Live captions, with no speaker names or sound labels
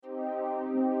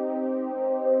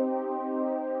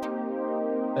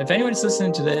If anyone's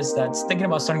listening to this that's thinking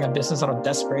about starting a business out of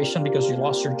desperation because you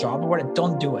lost your job or whatever,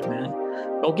 don't do it, man.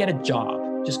 Go get a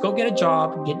job. Just go get a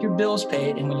job, get your bills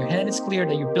paid. And when your head is clear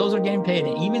that your bills are getting paid,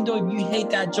 and even though you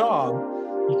hate that job,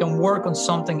 you can work on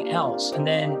something else and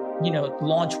then,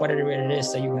 launch whatever it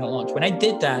is that you're going to launch. When I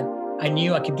did that, I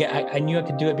knew I could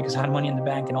do it because I had money in the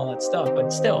bank and all that stuff.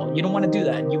 But still, you don't want to do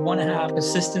that. You want to have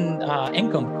consistent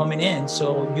income coming in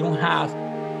so you don't have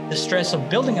the stress of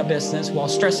building a business while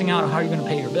stressing out how you're going to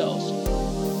pay your bills.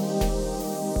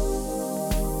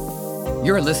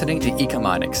 You're listening to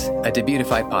Ecomonics, a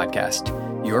Debutify podcast,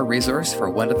 your resource for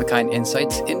one-of-a-kind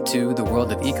insights into the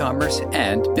world of e-commerce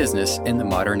and business in the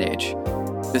modern age.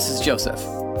 This is Joseph.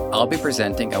 I'll be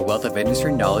presenting a wealth of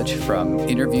industry knowledge from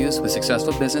interviews with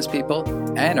successful business people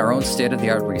and our own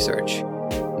state-of-the-art research.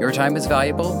 Your time is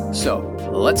valuable, so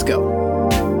let's go.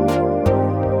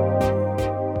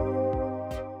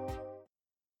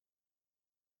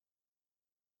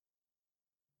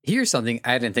 Here's something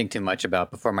I didn't think too much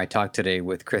about before my talk today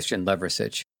with Christian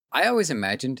Levrasich. I always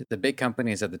imagined the big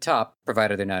companies at the top,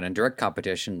 provided they're not in direct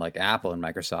competition like Apple and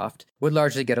Microsoft, would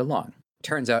largely get along.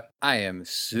 Turns out I am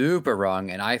super wrong,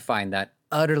 and I find that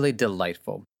utterly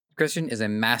delightful. Christian is a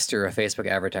master of Facebook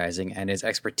advertising, and his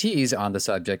expertise on the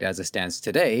subject as it stands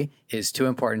today is too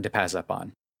important to pass up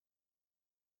on.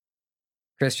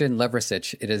 Christian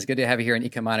Levrasich, it is good to have you here in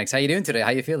Ecomonics. How you doing today?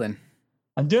 How you feeling?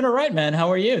 I'm doing all right, man. How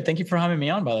are you? Thank you for having me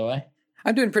on, by the way.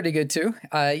 I'm doing pretty good too.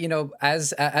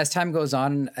 As time goes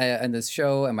on in this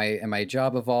show and my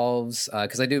job evolves,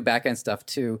 because I do back end stuff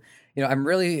too. I'm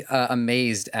really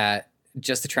amazed at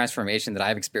just the transformation that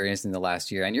I've experienced in the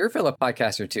last year. And you're a fellow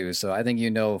podcaster too, so I think you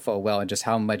know full well and just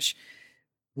how much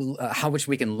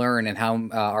we can learn and how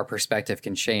our perspective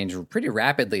can change pretty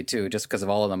rapidly too, just because of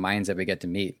all of the minds that we get to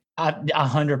meet.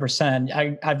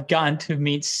 100%. I've gotten to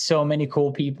meet so many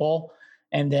cool people.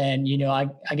 And then,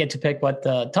 I get to pick what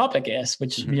the topic is,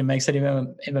 which makes it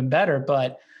even better.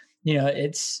 But,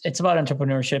 it's about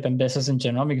entrepreneurship and business in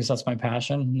general, because that's my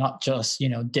passion, not just,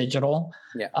 digital.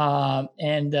 Yeah.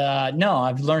 No,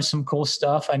 I've learned some cool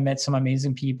stuff. I met some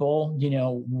amazing people.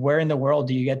 Where in the world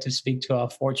do you get to speak to a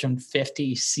Fortune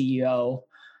 50 CEO,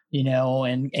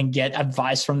 and get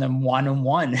advice from them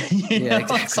one-on-one?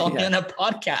 Exactly. It's only on a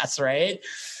podcast, right?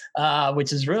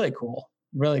 Which is really cool.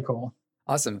 Really cool.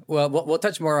 Awesome. Well, we'll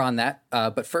touch more on that.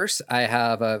 But first, I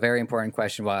have a very important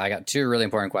question. Well, I got two really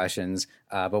important questions.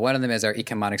 But one of them is our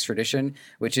Ecomonics tradition,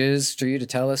 which is for you to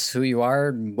tell us who you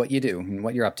are, what you do, and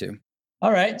what you're up to.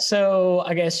 All right. So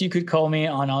I guess you could call me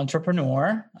an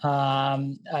entrepreneur.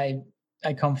 I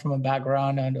come from a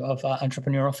background of an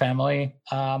entrepreneurial family.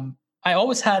 I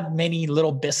always had many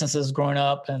little businesses growing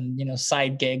up and,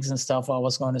 side gigs and stuff while I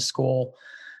was going to school.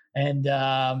 And,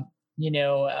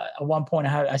 at one point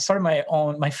I started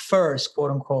my first quote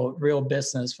unquote real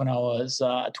business when I was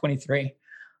 23.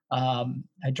 I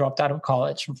dropped out of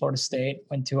college from Florida State,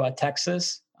 went to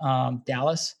Texas,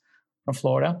 Dallas from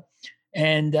Florida.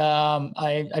 And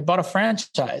I bought a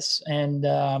franchise, and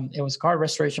it was a car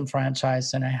restoration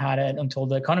franchise. And I had it until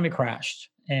the economy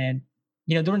crashed. And,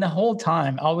 during the whole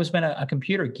time, I've always been a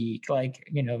computer geek,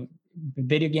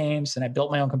 video games. And I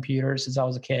built my own computer since I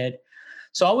was a kid.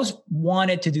 So I always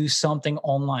wanted to do something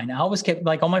online. I always kept,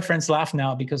 all my friends laugh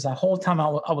now because the whole time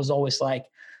I was always like,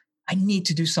 I need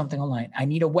to do something online. I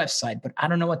need a website, but I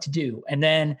don't know what to do. And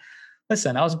then,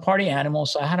 listen, I was a party animal,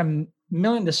 so I had a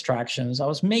million distractions. I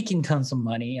was making tons of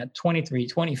money at 23,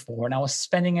 24, and I was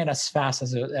spending it as fast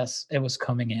as it was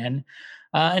coming in.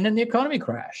 And then the economy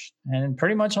crashed, and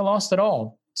pretty much I lost it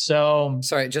all. So,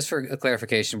 sorry, just for a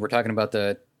clarification, we're talking about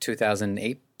the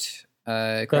 2008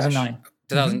 crash? 2009.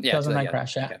 2009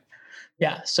 crash. Yeah. Okay.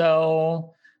 Yeah.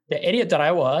 So the idiot that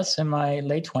I was in my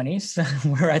late 20s,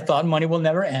 where I thought money will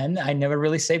never end. I never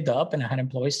really saved up, and I had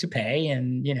employees to pay,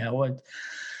 and,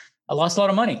 I lost a lot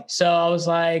of money. So I was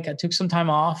like, I took some time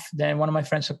off. Then one of my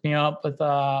friends hooked me up with,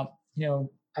 I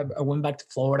went back to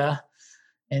Florida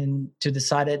and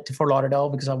to Fort Lauderdale,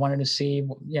 because I wanted to see,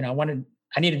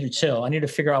 I needed to chill. I needed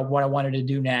to figure out what I wanted to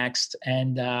do next.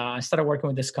 And I started working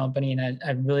with this company, and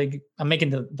I'm making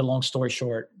the long story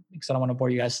short because I don't want to bore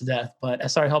you guys to death, but I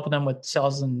started helping them with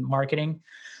sales and marketing.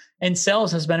 And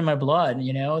sales has been in my blood,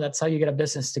 that's how you get a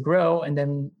business to grow. And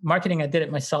then marketing, I did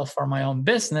it myself for my own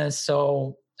business.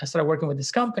 So I started working with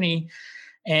this company,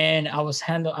 and I was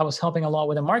helping a lot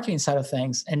with the marketing side of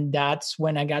things. And that's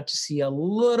when I got to see a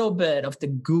little bit of the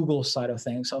Google side of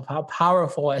things, of how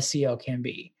powerful SEO can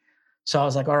be. So I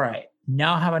was like, all right,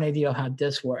 now I have an idea of how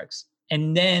this works.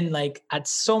 And then at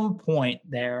some point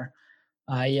there,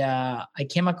 I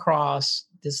came across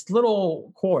this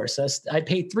little course. I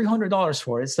paid $300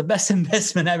 for it. It's the best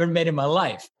investment I ever made in my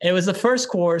life. It was the first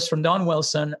course from Don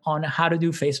Wilson on how to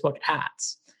do Facebook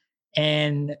ads.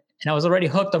 And I was already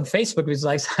hooked on Facebook because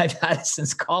like I've had it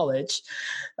since college.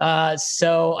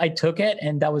 So I took it,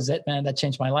 and that was it, man. That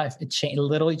changed my life. It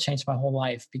literally changed my whole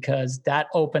life, because that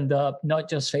opened up not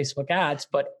just Facebook ads,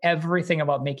 but everything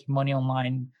about making money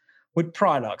online with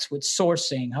products, with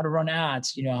sourcing, how to run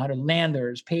ads, how to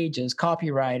landers, pages,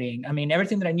 copywriting. I mean,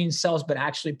 everything that I knew in sales, but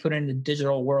actually put it in the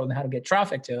digital world and how to get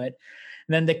traffic to it.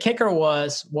 And then the kicker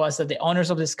was that the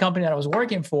owners of this company that I was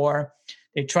working for,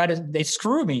 they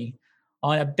screw me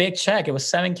on a big check. It was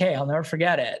 $7,000. I'll never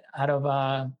forget it, out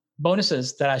of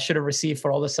bonuses that I should have received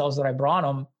for all the sales that I brought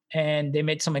them. And they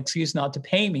made some excuse not to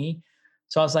pay me.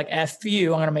 So I was like, F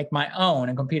you, I'm going to make my own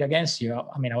and compete against you.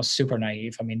 I mean, I was super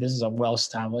naive. I mean, this is a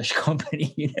well-established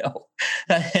company,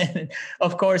 And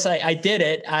of course, I did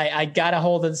it. I got a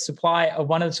hold of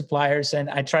one of the suppliers, and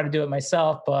I tried to do it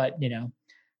myself, but,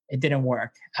 it didn't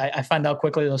work. I found out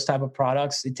quickly those type of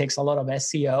products, it takes a lot of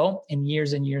SEO and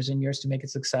years and years and years to make it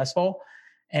successful.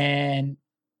 And,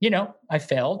 I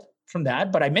failed from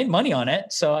that, but I made money on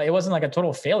it. So it wasn't like a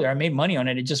total failure. I made money on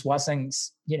it. It just wasn't,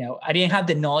 I didn't have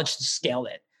the knowledge to scale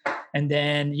it. And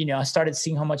then, I started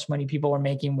seeing how much money people were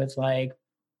making with like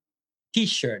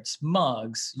t-shirts,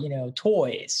 mugs,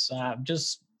 toys,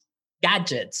 just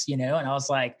gadgets, and I was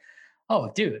like, oh,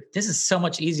 dude, this is so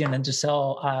much easier than to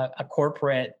sell a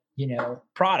corporate,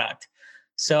 product.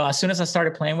 So as soon as I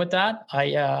started playing with that,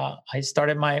 I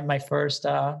started my first,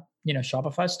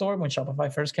 Shopify store when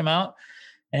Shopify first came out.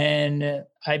 And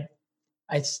I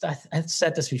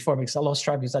said this before because I lost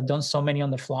track because I've done so many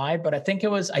on the fly, but I think it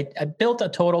was, I built a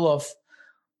total of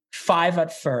 5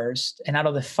 at first. And out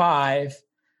of the 5,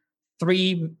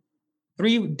 3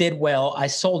 did well. I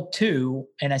sold 2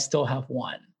 and I still have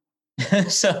 1.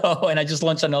 And I just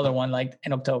launched another one like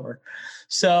in October.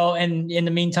 So, and in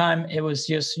the meantime, it was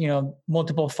just,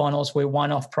 multiple funnels with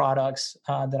one-off products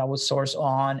that I would source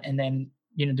on, and then,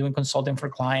 doing consulting for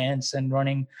clients and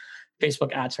running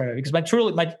Facebook ads for it. Because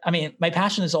my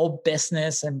passion is all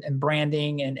business and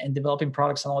branding and developing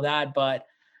products and all that, but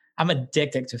I'm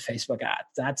addicted to Facebook ads.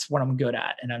 That's what I'm good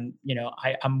at. And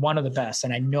I'm one of the best.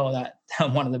 And I know that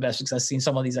I'm one of the best because I've seen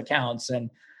some of these accounts, and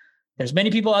there's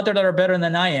many people out there that are better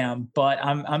than I am, but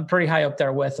I'm pretty high up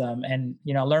there with them. And,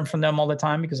 I learn from them all the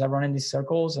time because I run in these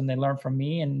circles and they learn from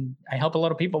me, and I help a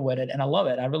lot of people with it. And I love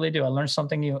it. I really do. I learn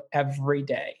something new every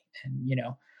day. And,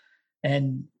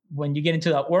 and when you get into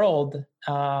that world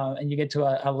and you get to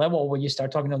a level where you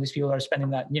start talking to these people that are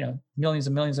spending that, millions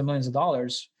and millions and millions of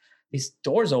dollars, these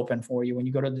doors open for you when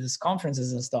you go to these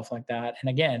conferences and stuff like that. And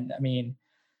again, I mean,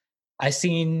 I've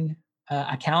seen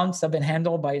accounts that have been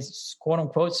handled by quote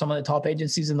unquote some of the top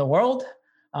agencies in the world.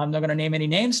 I'm not going to name any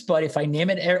names, but if I name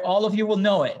it, all of you will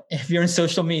know it if you're in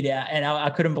social media. And I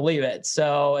couldn't believe it.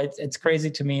 So it's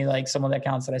crazy to me, like some of the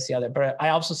accounts that I see out there. But I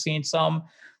also seen some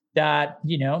that,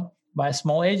 by a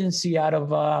small agency out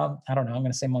of, I don't know, I'm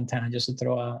going to say Montana just to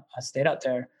throw a state out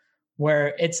there,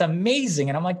 where it's amazing.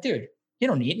 And I'm like, dude, you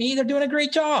don't need me. They're doing a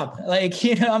great job. Like,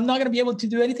 I'm not going to be able to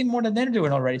do anything more than they're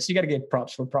doing already. So you got to give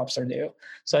props where props are due.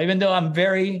 So even though I'm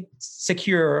very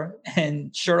secure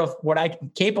and sure of what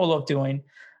I'm capable of doing,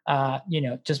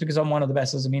 just because I'm one of the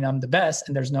best doesn't mean I'm the best.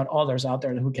 And there's not others out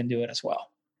there who can do it as well.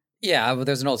 Yeah, well,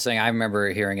 there's an old saying. I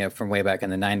remember hearing it from way back in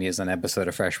the 90s on an episode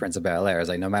of Fresh Prince of Bel-Air. It's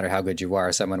like, no matter how good you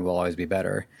are, someone will always be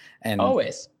better. And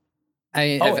always.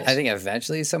 I think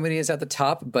eventually somebody is at the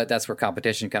top, but that's where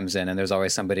competition comes in, and there's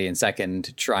always somebody in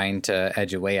second trying to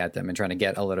edge away at them and trying to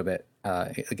get a little bit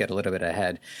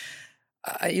ahead.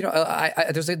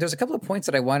 There's a couple of points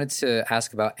that I wanted to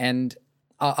ask about, and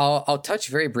I'll touch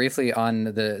very briefly on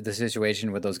the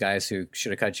situation with those guys who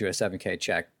should have cut you a $7,000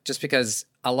 check, just because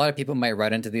a lot of people might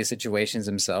run into these situations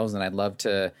themselves, and I'd love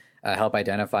to help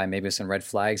identify maybe some red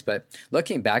flags. But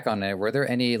looking back on it, were there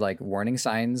any like warning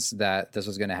signs that this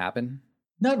was going to happen?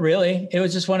 Not really. It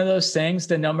was just one of those things.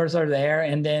 The numbers are there,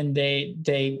 and then they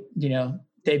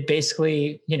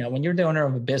basically, when you're the owner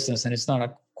of a business and it's not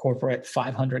a corporate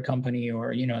 500 company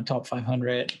or a top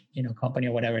 500 company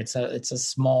or whatever, it's a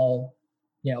small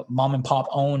mom and pop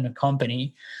owned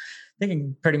company. They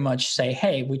can pretty much say,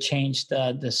 hey, we changed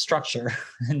the structure,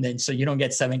 and then so you don't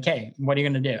get $7,000. What are you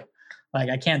going to do? Like,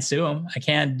 I can't sue them. I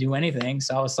can't do anything.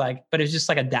 So I was like, but it's just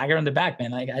like a dagger in the back,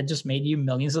 man. Like, I just made you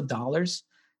millions of dollars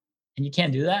and you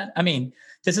can't do that. I mean,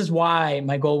 this is why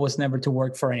my goal was never to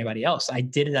work for anybody else. I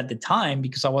did it at the time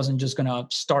because I wasn't just going to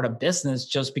start a business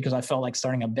just because I felt like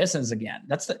starting a business again.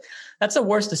 That's the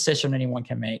worst decision anyone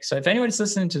can make. So if anybody's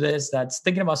listening to this, that's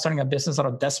thinking about starting a business out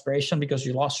of desperation because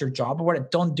you lost your job or whatever,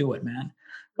 don't do it, man.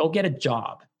 go get a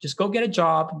job. Just go get a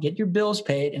job, get your bills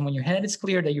paid. And when your head is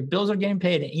clear that your bills are getting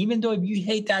paid, and even though if you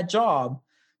hate that job,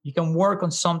 you can work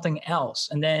on something else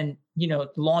and then,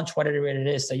 launch whatever it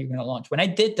is that you're going to launch. When I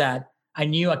did that, I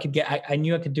knew I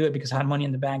knew I could do it because I had money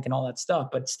in the bank and all that stuff.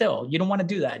 But still, you don't want to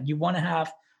do that. You want to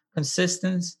have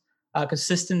consistent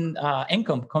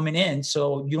income coming in,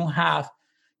 so you don't have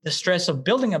the stress of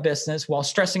building a business while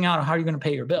stressing out on how you're going to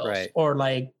pay your bills, Right. or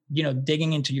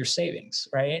digging into your savings,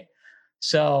 right?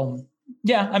 So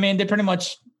yeah, I mean, they pretty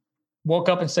much woke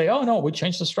up and say, "Oh no, we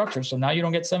changed the structure, so now you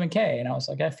don't get 7K." And I was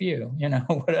like, "F you,"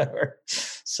 whatever.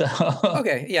 So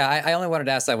okay, yeah, I only wanted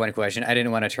to ask that one question. I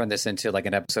didn't want to turn this into like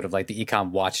an episode of like the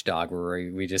ecom watchdog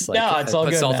where we just like no, it's all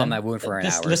put good, salt man. on that wound for an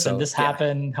hour. Listen, so, this yeah.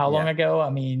 happened how long ago? I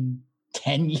mean,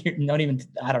 10 years, not even,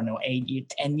 I don't know,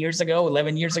 10 years ago,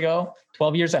 11 years ago,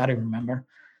 12 years. I don't even remember.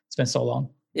 It's been so long.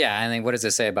 Yeah, I mean, what does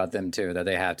it say about them too that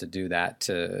they have to do that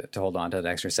to hold on to the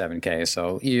extra 7K?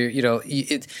 So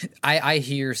I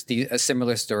hear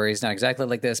similar stories, not exactly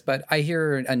like this, but I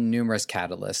hear a numerous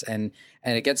catalysts, and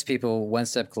it gets people one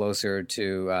step closer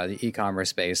to the e-commerce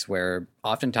space, where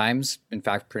oftentimes, in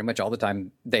fact, pretty much all the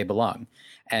time, they belong.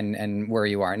 And where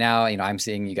you are now, I'm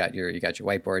seeing you got your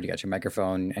whiteboard, you got your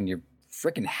microphone, and you're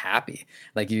freaking happy.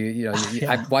 Like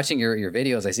I'm watching your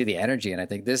videos, I see the energy, and I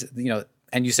think this,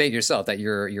 and you say it yourself that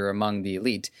you're among the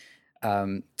elite.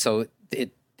 So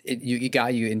you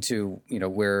got you into,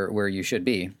 where you should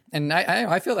be. And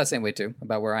I feel that same way too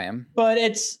about where I am. But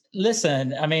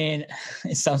listen, I mean,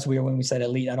 it sounds weird when we said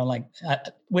elite. I don't like,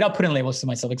 without putting labels to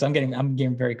myself, because I'm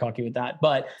getting very cocky with that,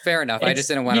 but fair enough. I just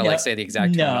didn't want to say the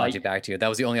exact terminology back to you. That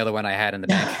was the only other one I had in the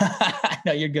bank.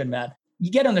 No, you're good, man. You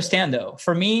get to understand though,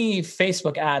 for me,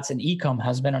 Facebook ads and e-com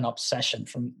has been an obsession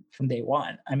from day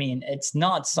one. I mean, it's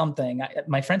not something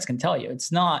my friends can tell you.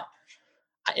 It's not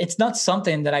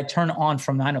something that I turn on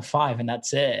from 9 to 5 and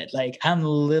that's it. Like, I'm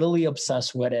literally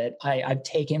obsessed with it. I've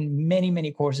taken many,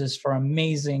 many courses for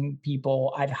amazing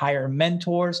people. I've hired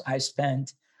mentors. I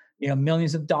spent,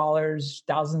 millions of dollars,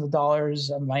 thousands of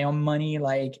dollars of my own money.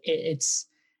 Like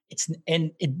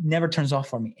and it never turns off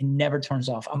for me. It never turns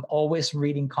off. I'm always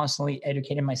reading, constantly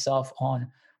educating myself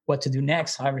on what to do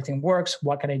next, how everything works,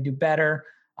 what can I do better.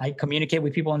 I communicate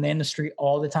with people in the industry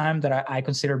all the time that I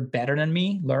consider better than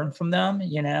me, learn from them,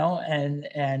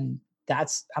 and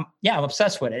that's, I'm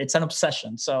obsessed with it. It's an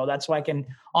obsession. So that's why I can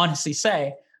honestly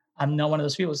say I'm not one of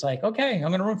those people who's like, okay, I'm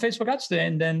going to run Facebook ads today,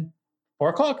 and then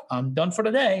 4:00, I'm done for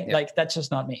the day. Yeah. Like, that's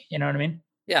just not me. You know what I mean?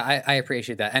 Yeah, I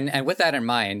appreciate that. And with that in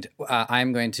mind,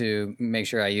 I'm going to make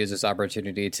sure I use this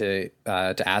opportunity to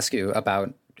ask you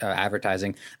about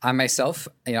advertising. I myself,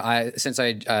 since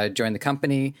I joined the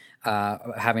company,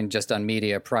 having just done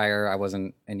media prior, I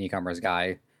wasn't an e-commerce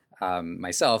guy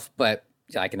myself, but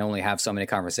I can only have so many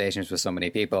conversations with so many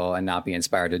people and not be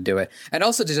inspired to do it. And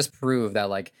also to just prove that,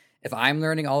 like, if I'm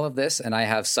learning all of this and I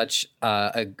have such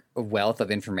a wealth of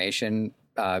information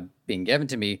being given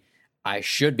to me, I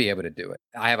should be able to do it.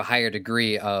 I have a higher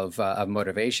degree of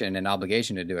motivation and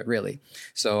obligation to do it, really.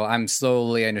 So I'm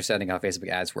slowly understanding how Facebook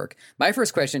ads work. My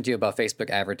first question to you about Facebook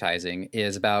advertising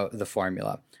is about the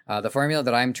formula. The formula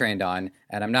that I'm trained on,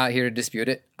 and I'm not here to dispute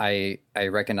it. I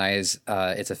recognize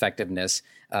its effectiveness.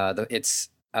 You have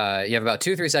about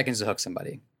 2-3 seconds to hook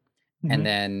somebody. Mm-hmm. And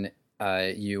then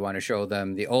you want to show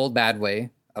them the old bad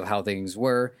way of how things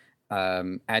were,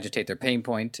 agitate their pain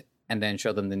point, and then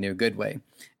show them the new good way.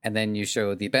 And then you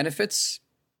show the benefits,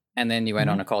 and then you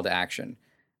end on a call to action.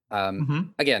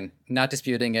 Again, not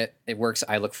disputing it. It works.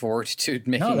 I look forward to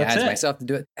making ads myself to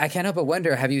do it. I can't help but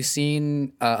wonder, have you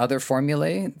seen other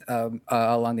formulae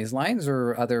along these lines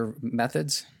or other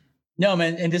methods? No,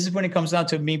 man. And this is when it comes down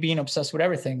to me being obsessed with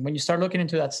everything. When you start looking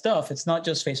into that stuff, it's not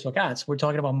just Facebook ads. We're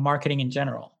talking about marketing in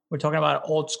general. We're talking about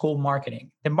old school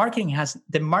marketing. The marketing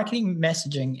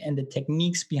messaging and the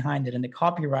techniques behind it and the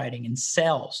copywriting and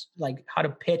sales, like how to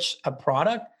pitch a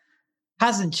product,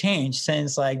 hasn't changed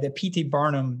since like the P.T.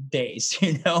 Barnum days,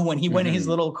 when he went in his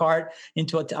little cart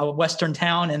into a Western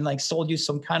town and like sold you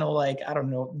some kind of like, I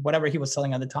don't know, whatever he was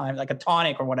selling at the time, like a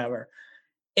tonic or whatever.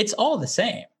 It's all the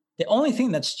same. The only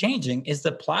thing that's changing is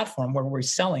the platform where we're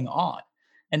selling on.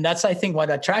 And that's, I think, what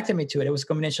attracted me to it. It was a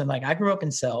combination. Like, I grew up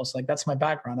in sales. Like, that's my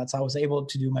background. That's how I was able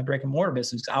to do my brick and mortar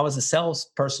business. I was a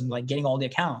salesperson, like getting all the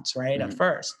accounts, right, at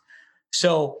first.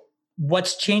 So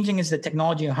what's changing is the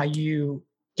technology and how you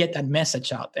get that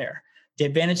message out there. The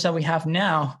advantage that we have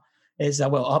now is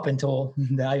that, well, up until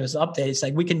the iOS update, it's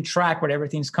like we can track where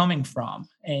everything's coming from.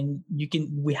 And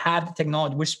we have the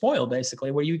technology. We're spoiled,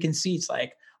 basically, where you can see it's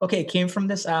like, okay, it came from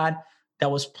this ad that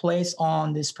was placed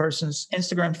on this person's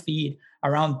Instagram feed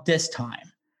around this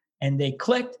time. and they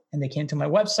clicked and they came to my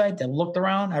website. They looked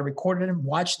around. I recorded them,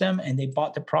 watched them, and they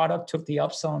bought the product, took the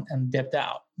upsell, and dipped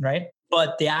out. Right.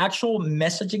 But the actual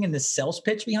messaging and the sales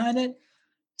pitch behind it,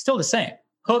 still the same.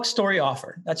 Hook, story,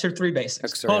 offer. That's your three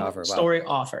basics. Hook, story, offer. Wow. Story,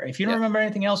 offer. If you don't remember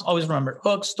anything else, always remember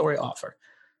hook, story, offer.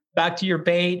 Back to your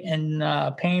bait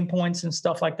and pain points and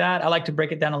stuff like that. I like to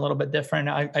break it down a little bit different.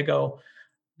 I go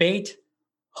bait,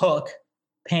 hook,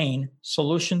 pain,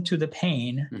 solution to the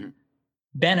pain,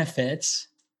 benefits,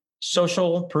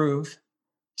 social proof,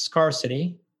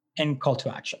 scarcity, and call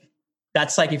to action.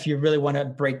 That's like if you really want to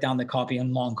break down the copy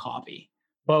and long copy.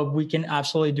 But we can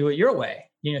absolutely do it your way.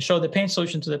 Show the pain,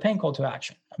 solution to the pain, call to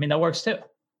action. I mean, that works too.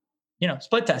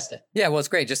 Split test it. Yeah, well, it's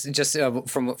great. Just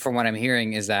from what I'm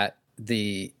hearing is that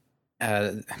the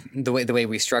way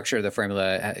we structure the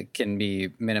formula can be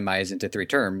minimized into three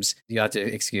terms. You have to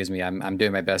excuse me. I'm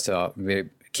doing my best to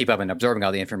keep up and absorbing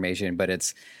all the information, but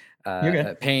it's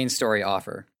pain, story,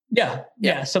 offer.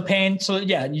 Yeah. So pain. So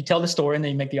you tell the story and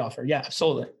then you make the offer. Yeah,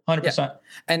 absolutely. 100%. Yeah.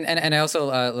 And I also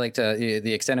liked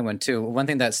the extended one too. One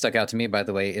thing that stuck out to me, by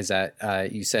the way, is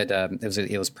that you said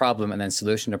it was problem and then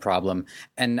solution to problem.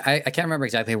 And I can't remember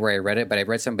exactly where I read it, but I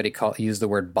read somebody use the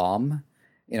word bomb,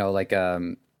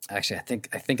 actually, I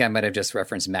think I might have just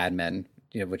referenced Mad Men,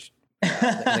 which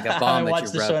like a bomb. I haven't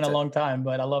watched the show in a long time,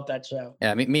 but I love that show.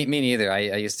 Yeah, me neither.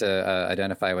 I used to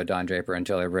identify with Don Draper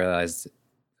until I realized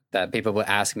that people would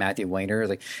ask Matthew Weiner,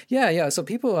 like, yeah. So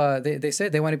people, they say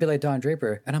they want to be like Don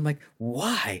Draper. And I'm like,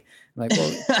 why? I'm like,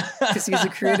 well, because he's a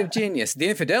creative genius. The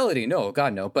infidelity, no,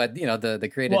 God, no. But, the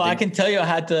creative. Well, I can tell you I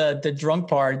had the drunk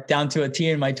part down to a T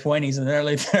in my 20s and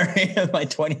early 30s. In my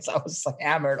 20s, I was like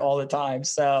hammered all the time.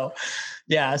 So,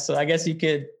 yeah. So I guess you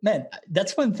could, man,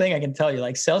 that's one thing I can tell you.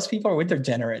 Like salespeople are with their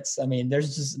degenerates. I mean,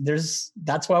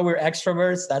 that's why we're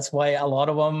extroverts. That's why a lot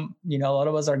of them, a lot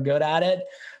of us are good at it.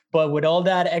 But with all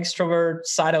that extrovert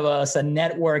side of us and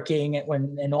networking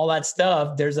and all that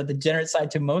stuff, there's a degenerate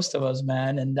side to most of us,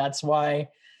 man. And that's why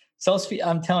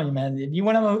I'm telling you, man, if you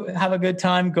want to have a good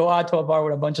time, go out to a bar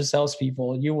with a bunch of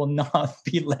salespeople. You will not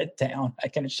be let down. I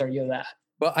can assure you that.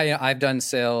 Well, I've done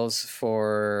sales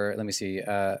for, let me see,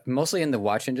 mostly in the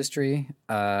watch industry.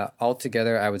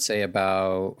 Altogether, I would say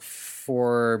about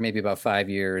 5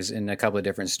 years in a couple of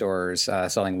different stores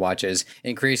selling watches,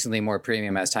 increasingly more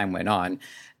premium as time went on.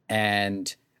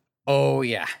 And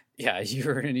you're not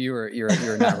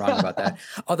wrong about that.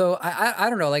 Although I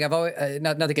don't know, like I've always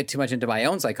not to get too much into my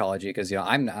own psychology because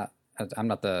I'm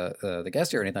not the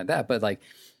guest here or anything like that. But like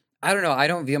I don't know, I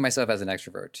don't view myself as an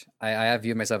extrovert. I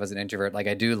view myself as an introvert. Like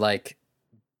I do like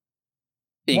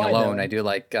being alone. Though? I do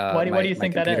like what do you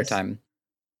think that is? Time.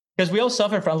 Because we all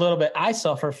suffer from a little bit. I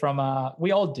suffer from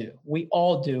we all do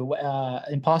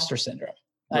imposter syndrome.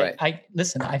 Right.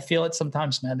 I feel it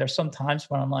sometimes, man. There's some times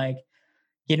when I'm like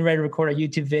getting ready to record a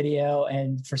YouTube video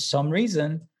and for some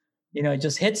reason, it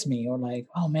just hits me or like,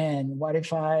 oh man, what if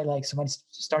somebody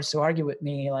starts to argue with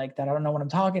me like that? I don't know what I'm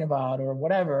talking about or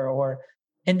whatever.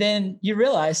 And then you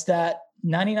realize that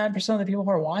 99% of the people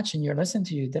who are watching you or listening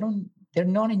to you, they're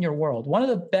not in your world. One of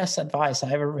the best advice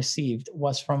I ever received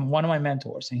was from one of my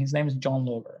mentors, and his name is John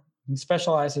Lover. He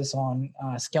specializes on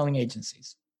scaling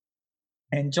agencies.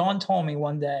 And John told me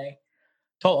one day,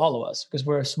 told all of us, because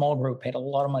we're a small group, paid a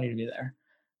lot of money to be there.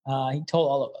 He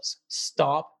told all of us,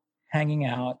 stop hanging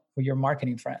out with your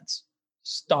marketing friends.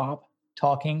 Stop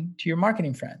talking to your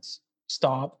marketing friends.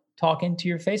 Stop talking to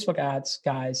your Facebook ads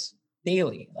guys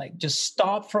daily. Like just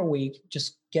stop for a week,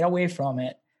 just get away from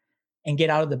it and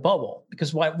get out of the bubble.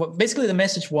 Because what basically the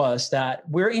message was that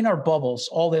we're in our bubbles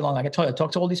all day long. Like I told you, I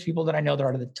talk to all these people that I know that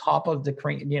are at the top of the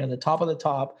top of the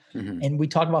top. Mm-hmm. And we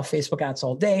talk about Facebook ads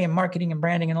all day and marketing and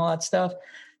branding and all that stuff,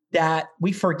 that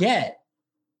we forget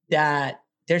that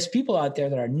there's people out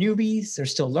there that are newbies. They're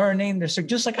still learning. They're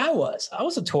just like I was. I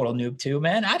was a total noob too,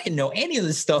 man. I didn't know any of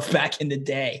this stuff back in the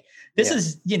day. This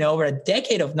is, over a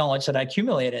decade of knowledge that I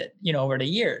accumulated, over the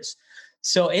years.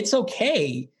 So it's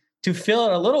okay to feel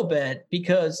it a little bit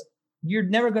because you're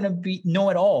never going to know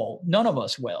it all. None of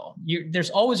us will. There's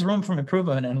always room for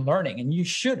improvement and learning, and you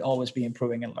should always be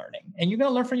improving and learning. And you're going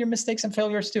to learn from your mistakes and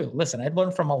failures too. Listen, I've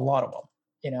learned from a lot of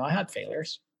them. I had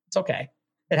failures. It's okay.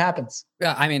 It happens.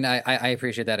 Yeah, I mean, I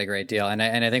appreciate that a great deal, and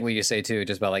I think what you say too,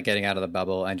 just about like getting out of the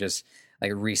bubble and just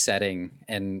like resetting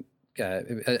and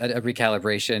a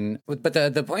recalibration. But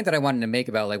the point that I wanted to make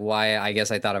about like why I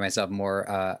guess I thought of myself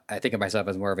more, I think of myself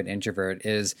as more of an introvert,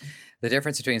 is the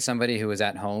difference between somebody who is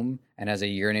at home and has a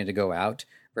yearning to go out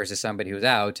versus somebody who's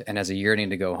out and has a yearning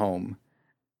to go home.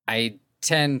 I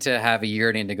tend to have a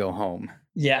yearning to go home.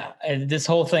 Yeah, and this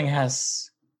whole thing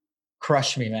has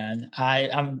Crush me, man.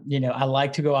 I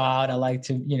like to go out. I like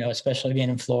to, especially being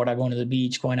in Florida, going to the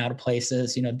beach, going out of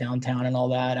places, downtown and all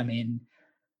that. I mean,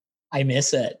 I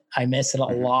miss it. I miss it a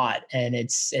Mhm. lot. And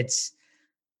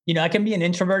I can be an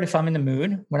introvert if I'm in the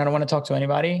mood when I don't want to talk to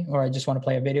anybody, or I just want to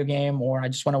play a video game, or I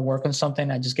just want to work on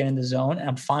something. I just get in the zone and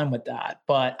I'm fine with that.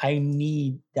 But I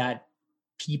need that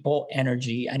people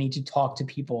energy. I need to talk to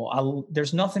people.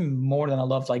 There's nothing more than I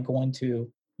love like going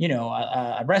to,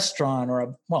 a restaurant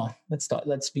or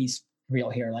let's be real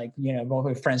here. Like, go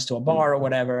with friends to a bar or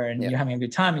whatever, and Yeah. you're having a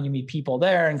good time and you meet people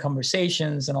there and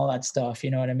conversations and all that stuff. You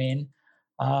know what I mean?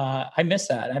 I miss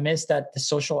that. I miss that the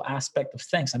social aspect of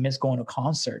things. I miss going to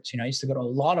concerts. I used to go to a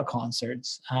lot of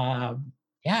concerts.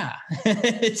 Yeah,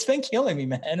 it's been killing me,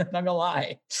 man. I'm not gonna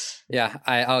lie. Yeah,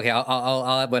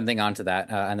 I'll add one thing onto that,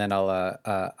 and then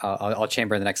I'll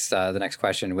chamber the next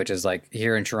question, which is like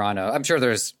here in Toronto. I'm sure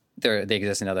they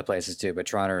exist in other places too, but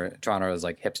Toronto is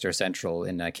like hipster central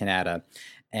in Canada,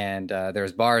 and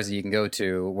there's bars that you can go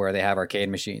to where they have arcade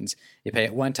machines. You pay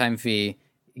a one-time fee,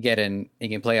 you get in, you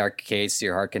can play arcades to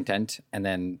your heart content, and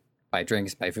then buy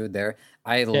drinks, buy food there.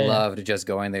 I Yeah, love to just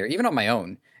go in there, even on my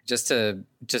own, just to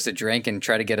drink and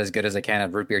try to get as good as I can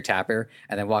at root beer tapper,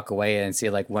 and then walk away and see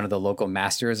like one of the local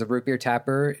masters of root beer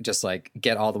tapper, just like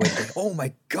get all the way to oh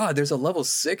my god, there's a level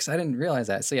 6. I didn't realize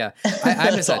that. So yeah,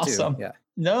 I miss that's that too. awesome. Yeah,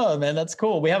 No, man, that's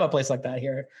cool. We have a place like that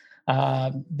here.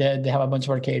 They have a bunch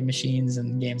of arcade machines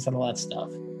and games and all that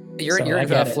stuff. So you're I in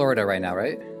get it. Florida right now,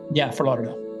 right? Yeah, Fort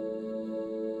Lauderdale.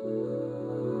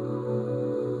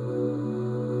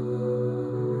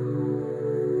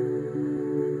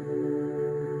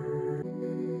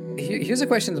 Here's a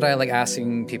question that I like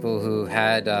asking people who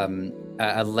had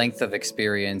a length of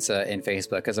experience in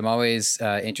Facebook, because I'm always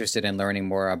interested in learning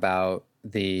more about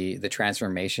the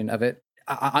transformation of it.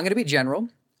 I'm going to be general.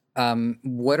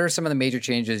 What are some of the major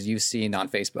changes you've seen on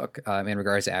Facebook in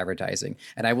regards to advertising?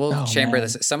 And I will Oh chamber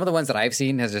this. man, Some of the ones that I've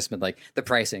seen has just been like the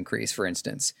price increase, for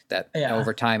instance, that yeah.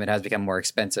 over time it has become more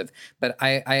expensive. But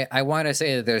I want to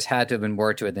say that there's had to have been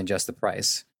more to it than just the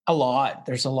price. A lot.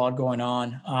 There's a lot going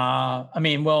on. I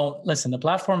mean, well, listen, the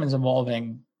platform is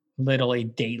evolving literally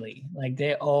daily. Like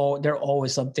they're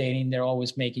always updating, they're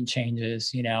always making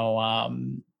changes,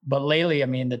 but lately, I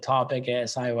mean, the topic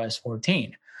is iOS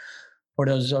 14. For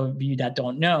those of you that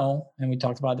don't know, and we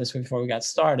talked about this before we got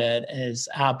started, is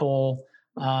Apple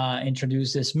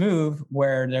introduced this move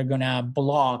where they're going to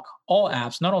block all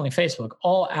apps, not only Facebook,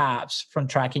 all apps from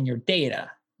tracking your data,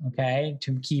 okay,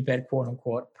 to keep it quote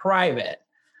unquote private.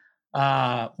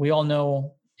 We all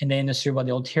know in the industry what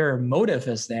the ulterior motive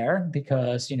is there,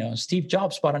 because Steve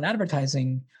Jobs bought an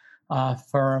advertising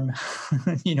firm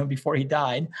before he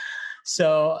died.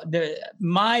 So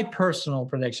my personal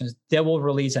prediction is they will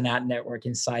release an ad network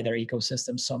inside their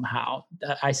ecosystem somehow.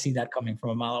 I see that coming from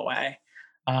a mile away.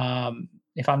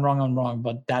 If I'm wrong, I'm wrong,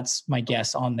 but that's my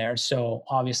guess on there. So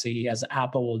obviously, as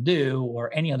Apple will do,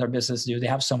 or any other business do, they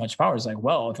have so much power. It's like,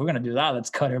 well, if we're going to do that, let's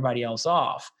cut everybody else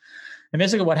off. And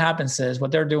basically what happens is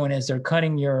what they're doing is they're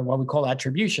cutting your what we call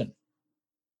attribution.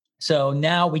 So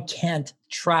now we can't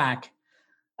track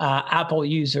Apple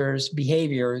users'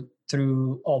 behavior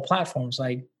through all platforms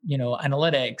like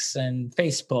analytics and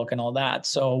Facebook and all that.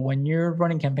 So when you're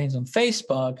running campaigns on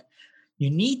Facebook, you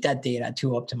need that data to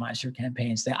optimize your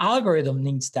campaigns. The algorithm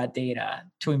needs that data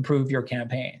to improve your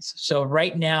campaigns. So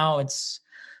right now it's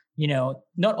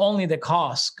not only the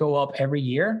costs go up every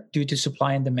year due to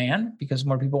supply and demand because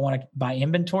more people want to buy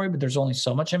inventory, but there's only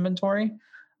so much inventory.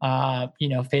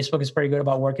 Facebook is pretty good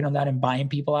about working on that and buying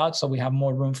people out, so we have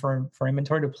more room for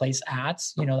inventory to place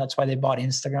ads. That's why they bought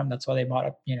Instagram. That's why they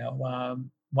bought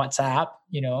WhatsApp.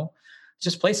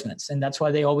 Just placements, and that's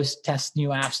why they always test new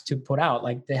apps to put out.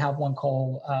 Like they have one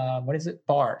called what is it?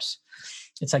 Bars.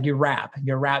 It's like your rap.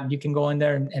 You can go in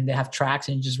there and they have tracks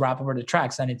and you just rap over the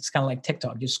tracks. And it's kind of like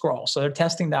TikTok, you scroll. So they're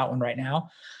testing that one right now.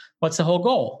 What's the whole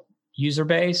goal? User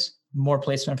base, more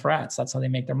placement for ads. That's how they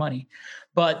make their money.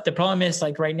 But the problem is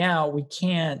like right now, we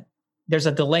can't, there's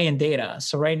a delay in data.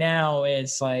 So right now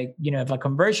it's like, if a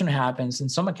conversion happens in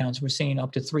some accounts, we're seeing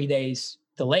up to 3 days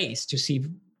delays to see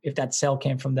if that sale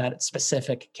came from that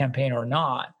specific campaign or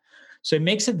not. So it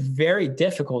makes it very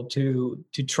difficult to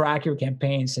track your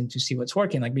campaigns and to see what's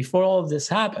working. Like before all of this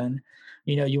happened,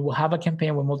 you will have a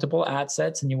campaign with multiple ad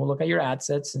sets, and you will look at your ad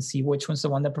sets and see which one's the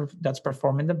one that's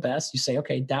performing the best. You say,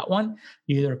 okay, that one.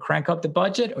 You either crank up the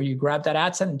budget or you grab that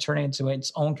ad set and turn it into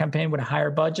its own campaign with a higher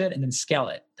budget and then scale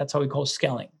it. That's how we call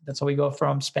scaling. That's how we go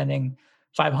from spending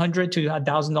 $500 to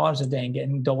 $1,000 a day and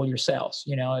getting double your sales.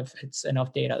 If it's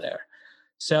enough data there.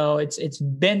 So it's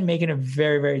been making it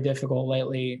very, very difficult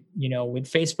lately, with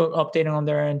Facebook updating on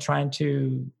there and trying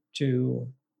to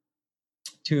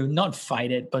to not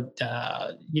fight it, but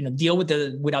deal with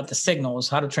without the signals,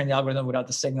 how to train the algorithm without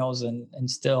the signals, and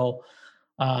still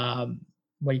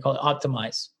what you call it,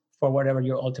 optimize for whatever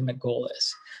your ultimate goal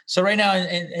is. So right now,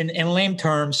 in lame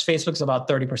terms, Facebook's about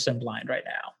 30% blind right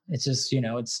now. It's just,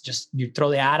 it's just you throw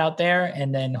the ad out there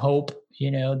and then hope,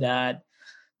 that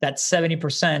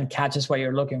 70% catches what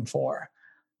you're looking for.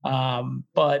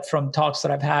 But from talks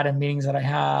that I've had and meetings that I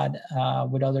had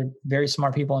with other very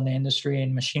smart people in the industry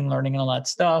and machine learning and all that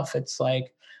stuff, it's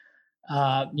like,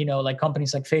 like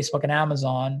companies like Facebook and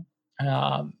Amazon,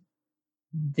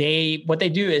 what they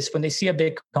do is when they see a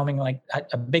big coming, like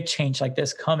a big change like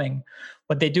this coming,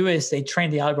 what they do is they train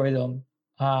the algorithm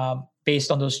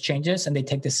based on those changes, and they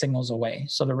take the signals away,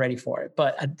 so they're ready for it.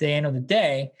 But at the end of the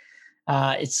day,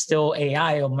 it's still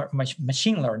AI or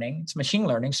machine learning. It's machine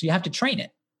learning, so you have to train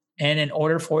it. And in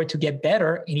order for it to get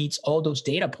better, it needs all those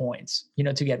data points,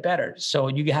 to get better. So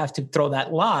you have to throw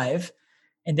that live,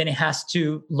 and then it has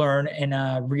to learn in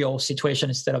a real situation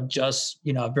instead of just,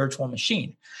 a virtual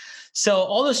machine. So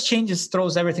all those changes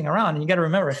throws everything around. And you got to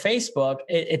remember, Facebook,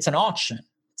 it's an auction.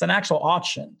 It's an actual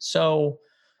auction. So,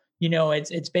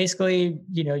 it's basically,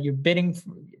 you're bidding,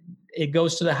 it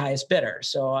goes to the highest bidder.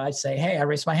 So I say, hey, I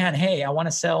raise my hand. Hey, I want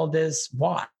to sell this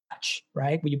watch,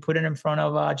 right? Will you put it in front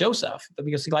of Joseph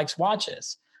because he likes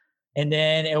watches? And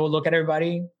then it will look at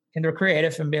everybody in their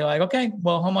creative and be like, okay,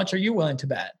 well, how much are you willing to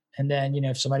bet? And then,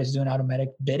 if somebody's doing automatic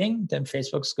bidding, then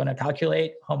Facebook's going to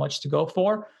calculate how much to go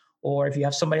for. Or if you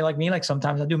have somebody like me, like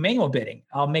sometimes I do manual bidding.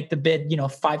 I'll make the bid,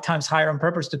 5 times higher on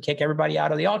purpose to kick everybody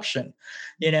out of the auction.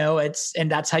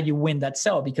 And that's how you win that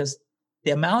sale, because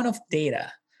the amount of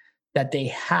data that they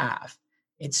have,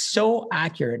 it's so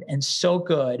accurate and so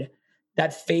good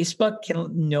that Facebook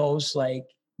knows like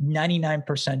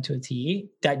 99% to a T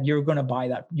that you're going to buy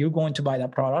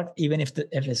that product, even if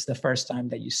it's the first time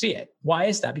that you see it. Why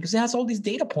is that? Because it has all these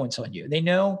data points on you. They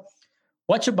know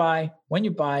what you buy, when you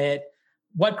buy it,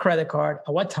 what credit card,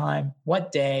 at what time,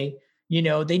 what day,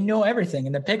 they know everything.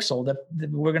 And the pixel,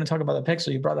 we're going to talk about the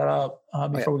pixel. You brought that up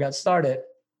before we got started.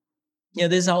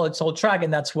 This is how it's all tracked,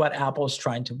 and that's what Apple's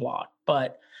trying to block.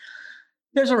 But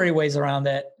there's already ways around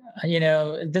it.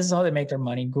 This is how they make their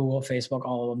money. Google, Facebook,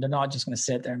 all of them. They're not just going to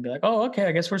sit there and be like, oh, okay,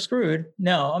 I guess we're screwed.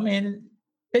 No, I mean,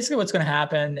 basically what's going to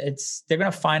happen, they're going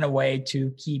to find a way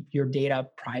to keep your data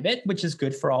private, which is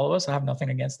good for all of us. I have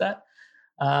nothing against that.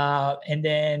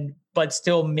 But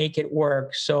still make it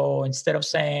work. So instead of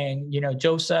saying,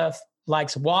 Joseph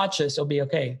likes watches, it'll be,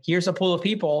 okay, here's a pool of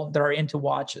people that are into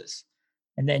watches.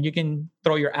 And then you can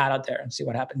throw your ad out there and see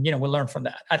what happens. We'll learn from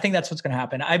that. I think that's what's going to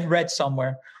happen. I've read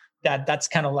somewhere that that's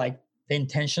kind of like the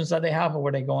intentions that they have or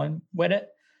where they're going with it.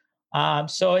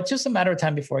 So it's just a matter of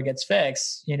time before it gets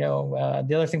fixed. The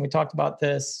other thing we talked about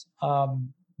this,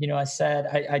 I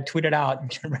said, I tweeted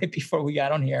out right before we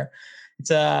got on here. It's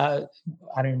I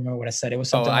don't even remember what I said. It was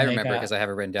something. I remember because I have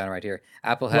it written down right here.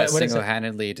 Apple has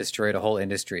single-handedly destroyed a whole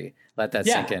industry. Let that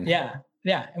sink in. Yeah.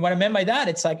 And what I meant by that,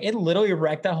 it's like it literally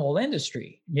wrecked that whole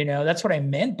industry. That's what I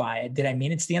meant by it. Did I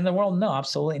mean it's the end of the world? No,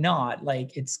 absolutely not.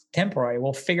 Like, it's temporary.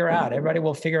 We'll figure out. Everybody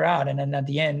will figure out, and then at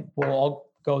the end, we'll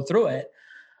all go through it.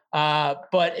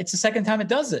 But it's the second time it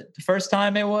does it. The first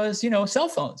time it was, cell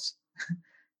phones.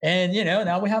 And,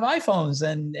 now we have iPhones,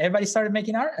 and everybody started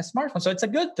making a smartphone. So it's a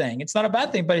good thing. It's not a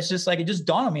bad thing, but it's just like, it just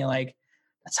dawned on me, like,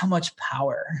 that's how much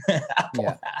power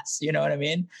Apple has. You know what I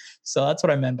mean? So that's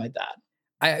what I meant by that.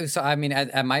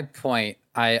 At my point,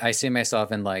 I see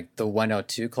myself in like the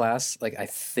 102 class. Like, I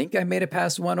think I made it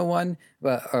past 101,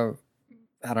 but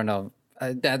I don't know.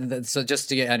 So just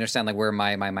to understand like where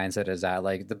my mindset is at,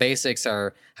 like the basics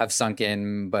have sunk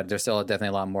in, but there's still definitely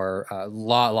a lot more,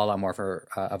 lot more for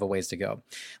of a ways to go.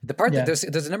 The part that there's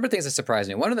a number of things that surprise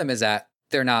me. One of them is that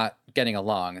they're not getting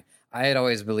along. I had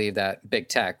always believed that big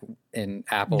tech in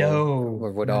Apple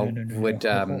would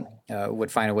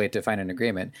find a way to find an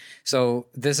agreement. So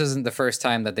this isn't the first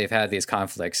time that they've had these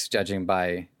conflicts, judging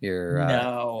by your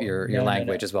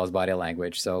language as well as body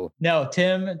language. So no,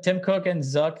 Tim Cook and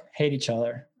Zuck hate each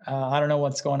other. I don't know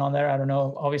what's going on there. I don't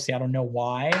know. Obviously, I don't know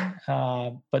why,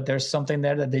 but there's something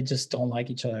there that they just don't like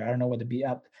each other. I don't know what to be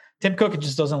up. Tim Cook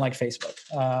just doesn't like Facebook.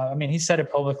 He said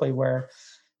it publicly where,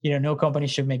 no company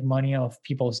should make money off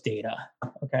people's data.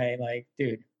 Okay. Like,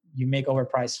 dude, you make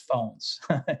overpriced phones.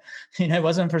 It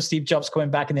wasn't for Steve Jobs going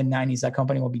back in the 90s, that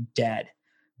company will be dead.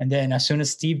 And then as soon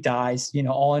as Steve dies,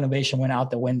 all innovation went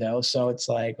out the window. So it's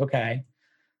like, okay.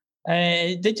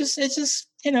 It's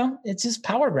just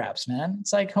power grabs, man.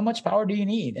 It's like, how much power do you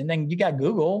need? And then you got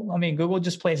Google. Google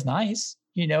just plays nice,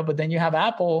 but then you have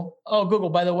Apple. Oh,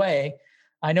 Google, by the way,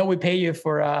 I know we pay you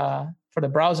for the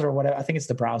browser or whatever. I think it's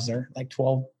the browser, like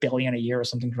 $12 billion a year or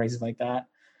something crazy like that.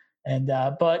 And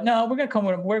but no,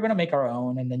 we're gonna make our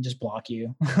own and then just block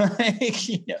you. Like,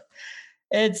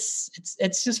 it's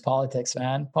just politics,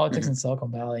 man. Politics Mhm. in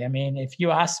Silicon Valley. I mean, if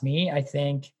you ask me, I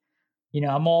think,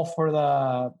 I'm all for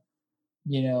the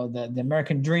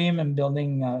American dream and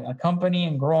building a company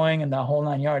and growing and the whole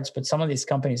 9 yards. But some of these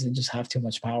companies, they just have too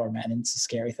much power, man. And it's a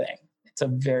scary thing. It's a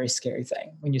very scary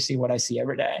thing when you see what I see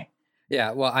every day.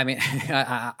 Yeah, well, I mean,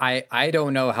 I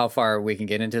don't know how far we can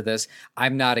get into this.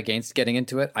 I'm not against getting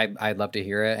into it. I'd love to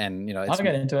hear it, and I'll it's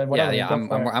get into it. yeah, Whatever. yeah. Go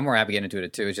for it. I'm more happy getting into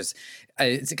it too. It's just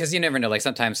it's because you never know. Like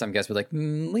sometimes some guests be like,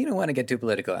 we don't want to get too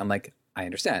political. I'm like, I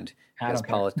understand I because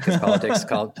don't care.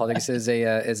 politics is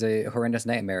a horrendous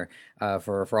nightmare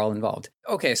for all involved.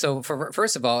 Okay, so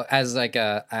first of all, as like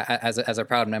as a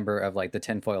proud member of like the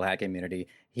tinfoil hat community,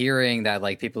 hearing that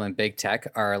like people in big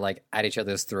tech are like at each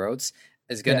other's throats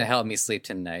is going to help me sleep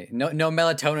tonight. No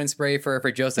melatonin spray for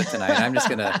Joseph tonight. I'm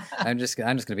just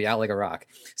gonna be out like a rock.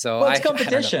 So Well, it's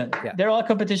competition. Yeah. They're all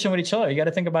competition with each other. You got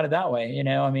to think about it that way.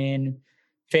 I mean,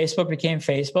 Facebook became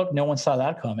Facebook. No one saw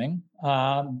that coming.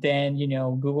 Then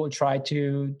Google tried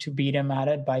to beat them at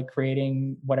it by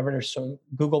creating whatever so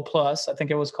Google Plus, I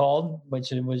think it was called,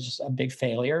 which it was just a big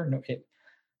failure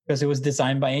because it was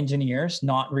designed by engineers,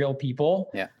 not real people.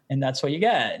 Yeah. And that's what you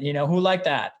get. Who like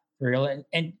that? Real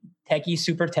and techie,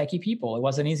 super techie people. It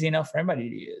wasn't easy enough for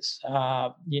anybody to use.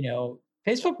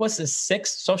 Facebook was the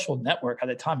sixth social network at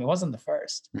the time. It wasn't the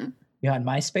first. Mm-hmm. You had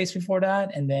MySpace before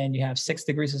that, and then you have 6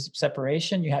 degrees of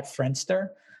separation. You had Friendster.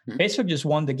 Mm-hmm. Facebook just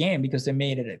won the game because they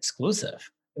made it exclusive.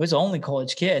 It was only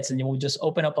college kids, and you would just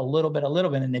open up a little bit,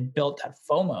 and they built that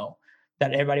FOMO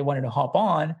that everybody wanted to hop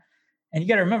on. And you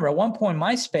got to remember, at one point,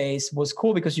 MySpace was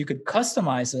cool because you could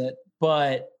customize it,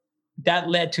 but that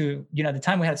led to, the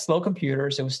time we had slow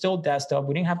computers, it was still desktop.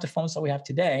 We didn't have the phones that we have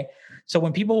today. So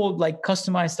when people would like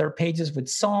customize their pages with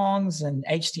songs and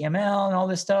HTML and all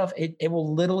this stuff, it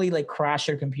will literally like crash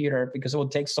your computer because it will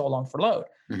take so long for load.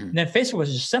 Mm-hmm. And then Facebook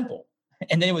was just simple.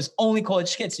 And then it was only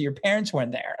college kids. So your parents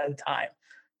weren't there at the time.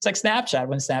 It's like Snapchat.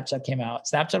 When Snapchat came out,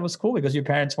 Snapchat was cool because your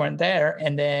parents weren't there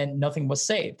and then nothing was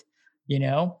saved,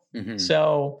 Mm-hmm.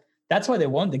 So that's why they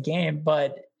won the game.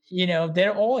 But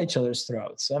they're all each other's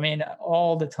throats. I mean,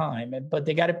 all the time, but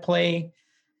they got to play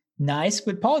nice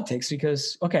with politics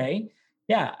because, okay,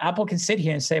 yeah, Apple can sit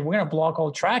here and say, we're going to block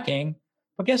all tracking.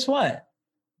 But guess what?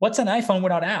 What's an iPhone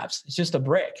without apps? It's just a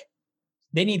brick.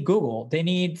 They need Google, they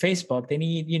need Facebook, they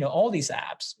need, all these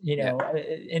apps,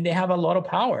 and they have a lot of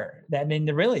power. They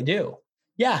really do.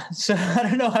 Yeah. So I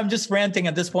don't know. I'm just ranting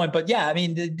at this point, but yeah, I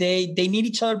mean, they need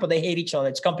each other, but they hate each other.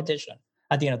 It's competition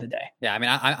at the end of the day. Yeah, I mean,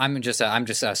 I'm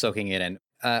just soaking it in.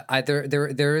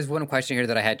 There is one question here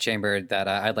that I had chambered that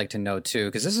I'd like to know too,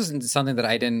 because this is something that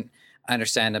I didn't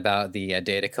understand about the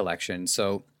data collection.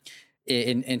 So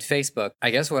in Facebook, I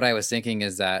guess what I was thinking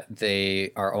is that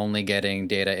they are only getting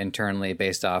data internally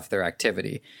based off their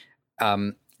activity,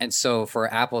 and so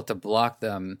for Apple to block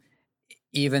them,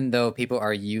 even though people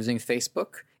are using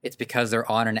Facebook, it's because they're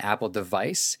on an Apple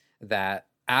device that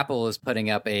Apple is putting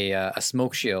up a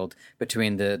smoke shield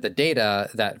between the data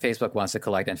that Facebook wants to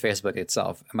collect and Facebook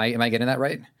itself. Am I getting that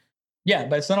right? Yeah,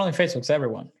 but it's not only Facebook; it's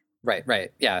everyone.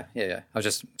 Right. Yeah. I was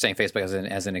just saying Facebook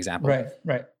as an example.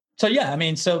 Right. So yeah, I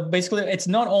mean, so basically, it's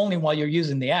not only while you're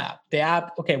using the app. The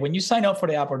app, okay, when you sign up for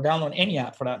the app or download any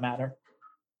app for that matter,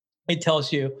 it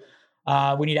tells you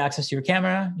we need access to your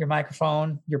camera, your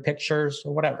microphone, your pictures,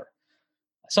 or whatever.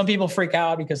 Some people freak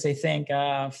out because they think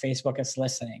Facebook is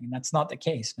listening, and that's not the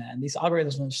case, man. These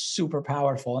algorithms are super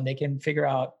powerful, and they can figure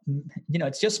out,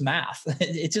 it's just math.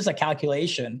 It's just a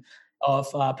calculation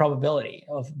of probability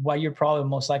of what you're probably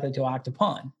most likely to act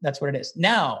upon. That's what it is.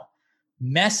 Now,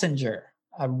 Messenger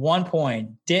at one point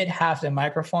did have the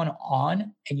microphone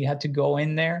on, and you had to go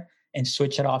in there and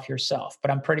switch it off yourself.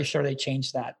 But I'm pretty sure they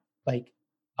changed that like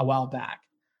a while back.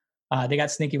 They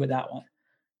got sneaky with that one.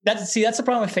 That's the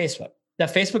problem with Facebook.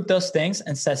 That Facebook does things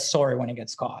and says sorry when it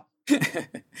gets caught.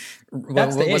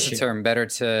 What's the term? Better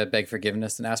to beg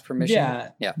forgiveness than ask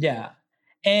permission? Yeah.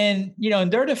 And, in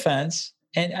their defense,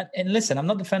 and listen, I'm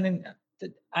not defending,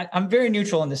 I'm very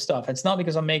neutral on this stuff. It's not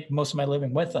because I make most of my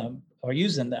living with them or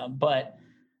using them, but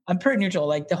I'm pretty neutral.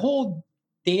 Like the whole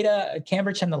data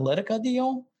Cambridge Analytica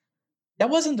deal, that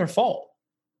wasn't their fault.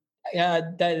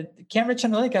 That Cambridge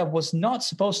Analytica was not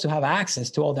supposed to have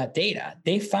access to all that data.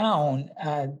 They found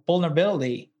a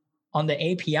vulnerability on the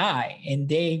API and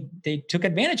they took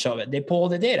advantage of it. They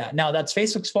pulled the data. Now that's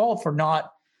Facebook's fault for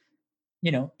not,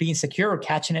 being secure or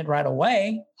catching it right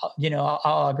away.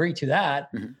 I'll agree to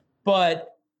that. Mm-hmm.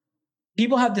 But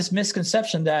people have this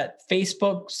misconception that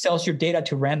Facebook sells your data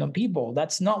to random people.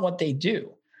 That's not what they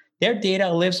do. Their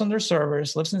data lives on their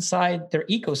servers, lives inside their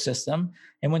ecosystem.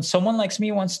 And when someone like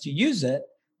me wants to use it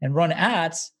and run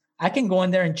ads, I can go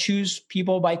in there and choose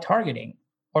people by targeting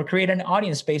or create an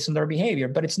audience based on their behavior.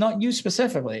 But it's not you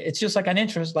specifically. It's just like an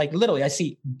interest. Like literally, I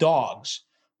see dogs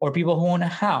or people who own a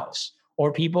house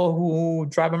or people who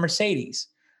drive a Mercedes.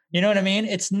 You know what I mean?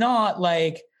 It's not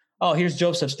like, oh, here's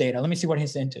Joseph's data. Let me see what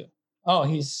he's into. Oh,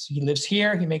 he lives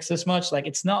here. He makes this much. Like,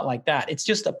 it's not like that. It's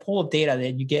just a pool of data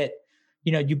that you get,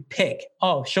 you pick.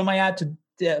 Oh, show my ad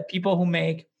to people who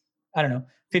make, I don't know,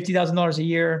 $50,000 a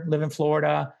year, live in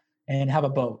Florida and have a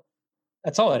boat.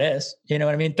 That's all it is. You know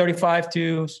what I mean? 35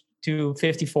 to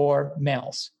 54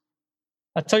 males.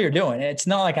 That's all you're doing. It's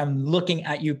not like I'm looking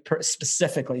at you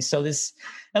specifically. So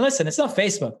and listen, it's not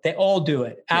Facebook. They all do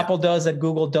it. Yeah. Apple does it.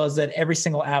 Google does it. Every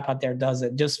single app out there does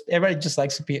it. Everybody just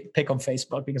likes to pick on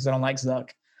Facebook because they don't like Zuck.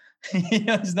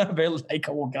 He's not a very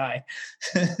likable guy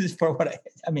for what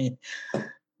I mean,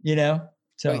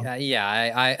 So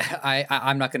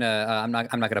I'm not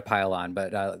gonna pile on,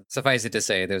 but suffice it to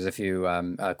say, there's a few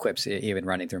quips even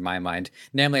running through my mind,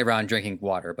 namely around drinking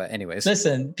water. But anyways,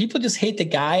 listen, people just hate the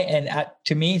guy, and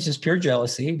to me, it's just pure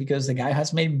jealousy because the guy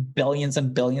has made billions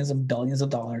and billions and billions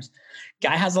of dollars.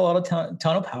 Guy has a lot of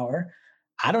ton of power.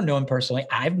 I don't know him personally.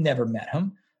 I've never met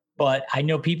him, but I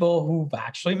know people who've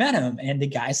actually met him, and the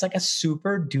guy's like a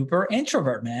super duper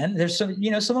introvert, man. There's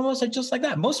some of us are just like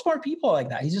that. Most smart people are like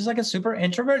that. He's just like a super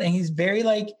introvert, and he's very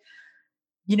like,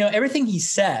 everything he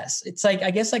says. It's like, I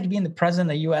guess like being the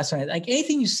president of the U.S. or like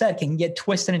anything you said can get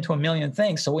twisted into a million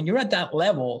things. So when you're at that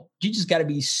level, you just got to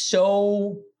be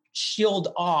so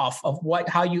shielded off of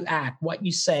how you act, what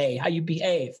you say, how you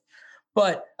behave.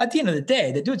 But at the end of the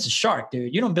day, the dude's a shark,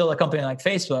 dude. You don't build a company like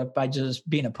Facebook by just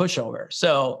being a pushover.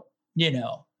 So,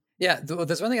 Yeah,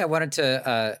 there's one thing I wanted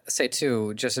to say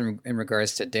too, just in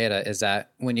regards to data, is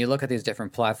that when you look at these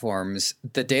different platforms,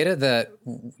 the data that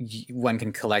one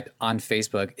can collect on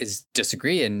Facebook is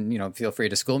disagree, and feel free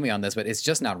to school me on this, but it's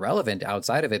just not relevant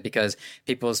outside of it because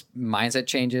people's mindset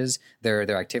changes,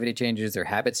 their activity changes, their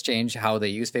habits change, how they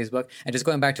use Facebook, and just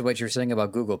going back to what you're saying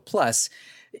about Google Plus.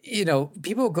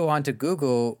 People go on to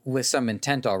Google with some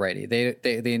intent already.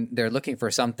 They're looking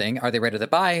for something. Are they ready to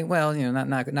buy? Well,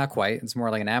 not quite. It's more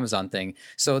like an Amazon thing.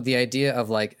 So the idea of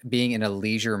like being in a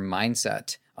leisure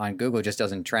mindset on Google just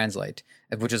doesn't translate,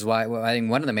 which is why I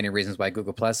think one of the many reasons why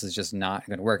Google Plus is just not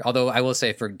going to work. Although I will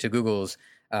say to Google's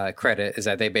credit is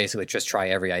that they basically just try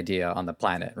every idea on the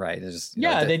planet, right? They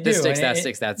do. This sticks, that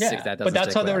sticks, that sticks, that doesn't. But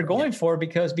that's stick, how they were going for,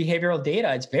 because behavioral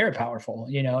data, it's very powerful.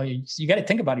 You got to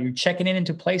think about it. You're checking it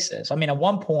into places. I mean, at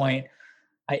one point,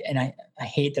 I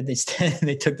hate that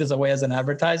they took this away as an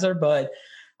advertiser, but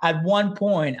at one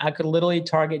point, I could literally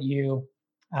target you.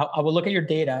 I would look at your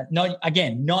data.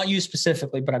 Not you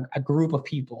specifically, but a group of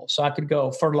people. So I could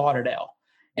go Fort Lauderdale.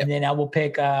 And then I will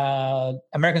pick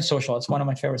American Social. It's one of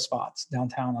my favorite spots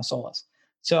downtown Las Olas.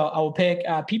 So I will pick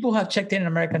people who have checked in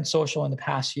American Social in the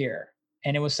past year.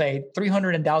 And it will say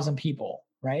 300,000 people,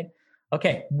 right?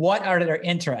 Okay, what are their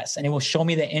interests? And it will show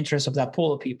me the interests of that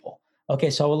pool of people. Okay,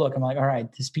 so I will look. I'm like, all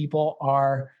right, these people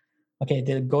are, okay,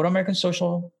 they go to American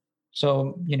Social.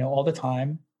 So, all the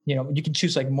time, you can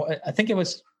choose like more. I think it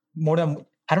was more than,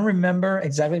 I don't remember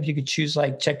exactly if you could choose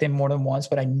like checked in more than once,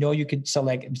 but I know you could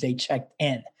select if they checked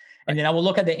in. And then I will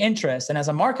look at the interest. And as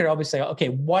a marketer, I'll be say, okay,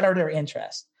 what are their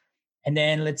interests? And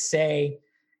then let's say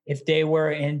if they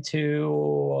were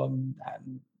into,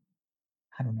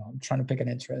 I don't know, I'm trying to pick an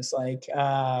interest like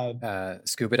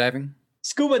scuba diving.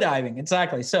 Scuba diving,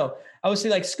 exactly. So I would say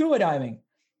like scuba diving.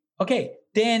 Okay,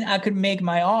 then I could make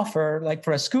my offer like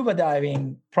for a scuba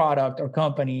diving product or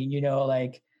company,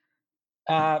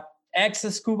 X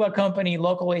scuba company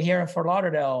locally here in Fort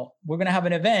Lauderdale. We're going to have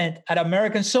an event at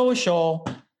American Social,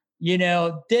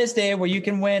 this day where you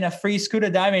can win a free scuba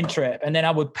diving trip. And then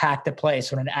I would pack the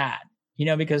place with an ad,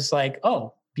 because like,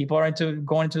 oh, people are into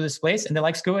going to this place and they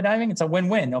like scuba diving. It's a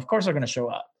win-win. Of course they're going to show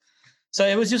up. So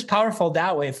it was just powerful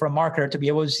that way for a marketer to be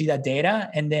able to see that data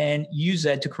and then use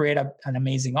it to create an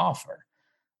amazing offer.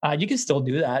 You can still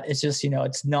do that. It's just,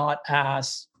 it's not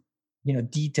as,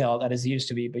 detailed as it used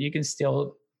to be, but you can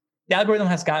still, the algorithm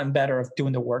has gotten better of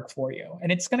doing the work for you,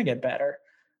 and it's going to get better.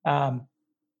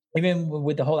 Even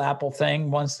with the whole Apple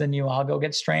thing, once the new algo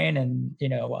gets trained and,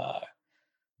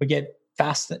 we get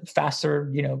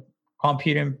faster,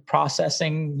 computing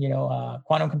processing,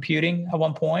 quantum computing at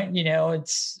one point,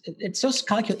 it's just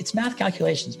it's math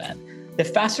calculations, man. The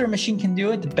faster a machine can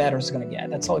do it, the better it's going to get.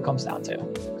 That's all it comes down to,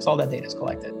 because all that data is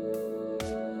collected.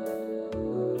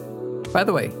 By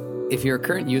the way, if you're a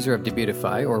current user of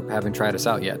Debutify or haven't tried us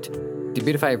out yet,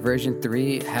 Debutify version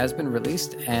 3 has been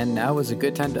released, and now is a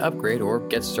good time to upgrade or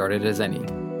get started as any.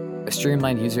 A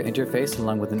streamlined user interface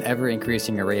along with an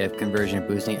ever-increasing array of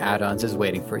conversion-boosting add-ons is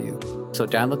waiting for you. So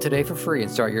download today for free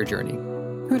and start your journey.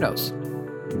 Who knows?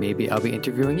 Maybe I'll be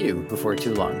interviewing you before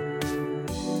too long.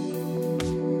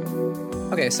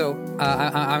 Okay, so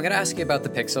I'm going to ask you about the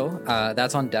Pixel.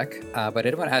 That's on deck, but I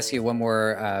did want to ask you one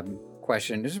more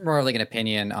question. This is more like an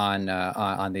opinion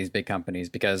on these big companies,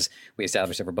 because we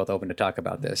established that we're both open to talk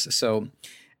about this. So,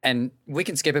 and we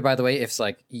can skip it, by the way, if it's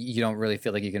like you don't really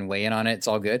feel like you can weigh in on it. It's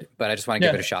all good, but I just want to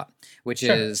give it a shot, which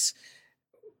is,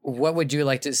 what would you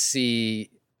like to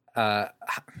see,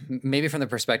 maybe from the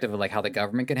perspective of like how the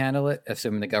government can handle it,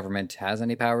 assuming the government has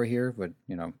any power here, would,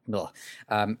 what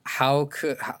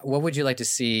would you like to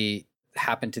see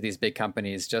happen to these big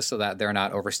companies just so that they're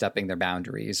not overstepping their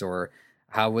boundaries? Or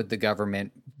how would the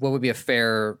government, what would be a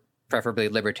fair, preferably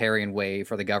libertarian way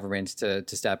for the government to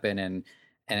step in and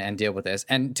deal with this?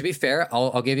 And to be fair,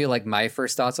 I'll give you like my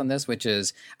first thoughts on this, which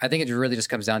is, I think it really just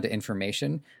comes down to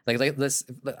information.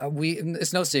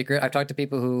 It's no secret. I've talked to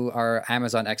people who are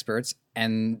Amazon experts,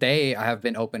 and they have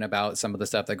been open about some of the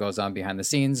stuff that goes on behind the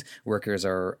scenes. Workers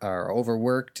are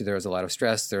overworked. There's a lot of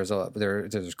stress. There's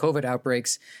COVID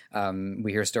outbreaks.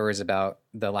 We hear stories about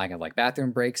the lack of like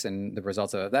bathroom breaks and the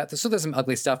results of that. So there's some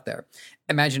ugly stuff there.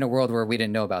 Imagine a world where we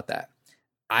didn't know about that.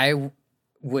 I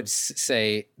would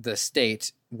say the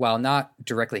state, while not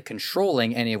directly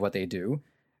controlling any of what they do,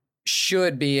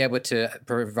 should be able to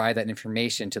provide that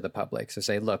information to the public. So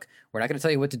say, look, we're not going to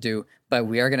tell you what to do, but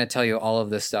we are going to tell you all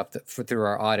of this stuff through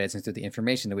our audits and through the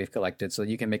information that we've collected, so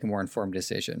you can make a more informed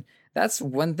decision. That's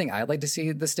one thing I'd like to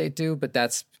see the state do, but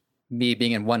that's me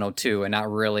being in 102 and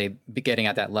not really getting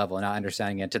at that level and not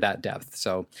understanding it to that depth.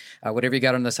 So whatever you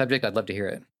got on the subject, I'd love to hear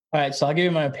it. All right, so I'll give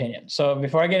you my opinion. So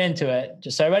before I get into it,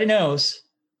 just so everybody knows,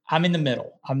 I'm in the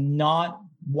middle. I'm not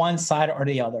one side or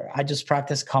the other. I just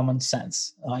practice common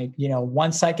sense. Like,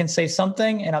 one side can say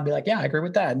something and I'll be like, yeah, I agree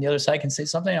with that. And the other side can say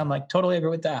something, and I'm like, totally agree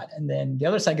with that. And then the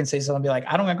other side can say something and be like,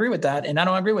 I don't agree with that. And I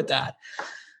don't agree with that.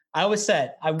 I always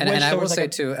said, I will say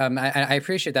too, I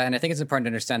appreciate that. And I think it's important to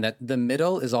understand that the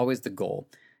middle is always the goal.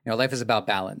 Life is about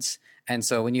balance. And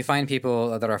so when you find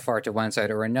people that are far to one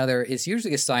side or another, it's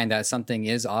usually a sign that something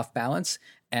is off balance.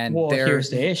 And here's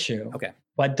the issue. Okay.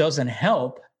 What doesn't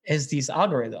help is these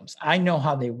algorithms. I know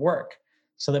how they work.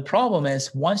 So the problem is,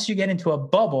 once you get into a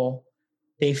bubble,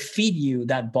 they feed you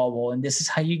that bubble. And this is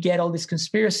how you get all these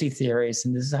conspiracy theories.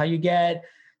 And this is how you get,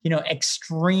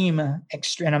 extreme,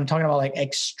 and I'm talking about like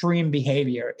extreme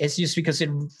behavior. It's just because it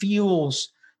fuels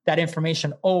that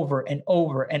information over and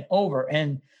over and over.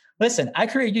 And listen, I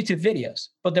create YouTube videos,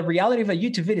 but the reality of a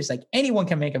YouTube video is like anyone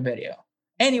can make a video.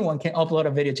 Anyone can upload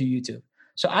a video to YouTube.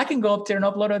 So I can go up there and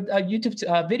upload a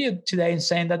YouTube video today and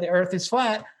saying that the earth is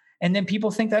flat. And then people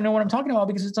think that I know what I'm talking about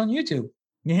because it's on YouTube.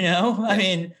 I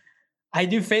mean, I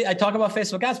talk about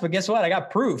Facebook ads, but guess what? I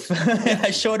got proof.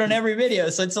 I show it on every video.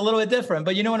 So it's a little bit different,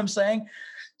 but you know what I'm saying?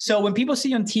 So when people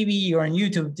see on TV or on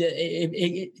YouTube,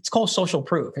 it's called social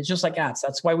proof. It's just like ads.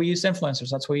 That's why we use influencers.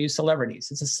 That's why we use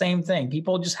celebrities. It's the same thing.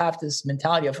 People just have this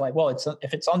mentality of like, well,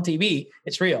 if it's on TV,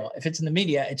 it's real. If it's in the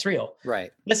media, it's real.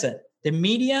 Right. Listen, the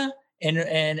media and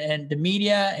the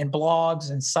media and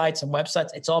blogs and sites and websites,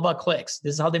 it's all about clicks.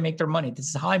 This is how they make their money. This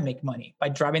is how I make money, by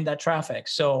driving that traffic.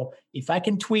 So if I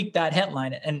can tweak that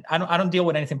headline, and I don't deal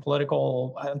with anything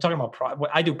political. I'm talking about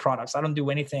I do products. I don't do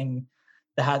anything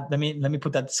that had, let me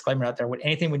put that disclaimer out there, with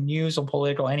anything with news or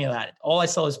political, any of that. All I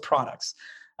sell is products,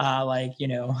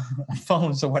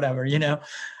 phones or whatever,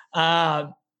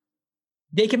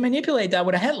 they can manipulate that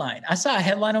with a headline. I saw a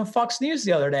headline on Fox News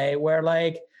the other day where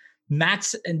like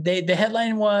the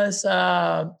headline was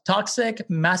toxic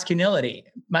masculinity,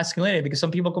 because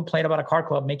some people complain about a car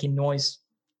club making noise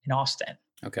in Austin.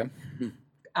 Okay.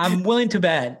 I'm willing to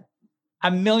bet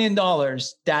 $1 million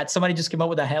that somebody just came up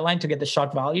with a headline to get the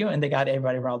shock value, and they got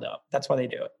everybody riled up. That's why they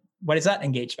do it. What is that?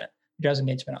 Engagement. It drives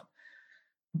engagement up.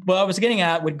 Well, I was getting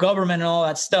at with government and all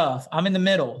that stuff, I'm in the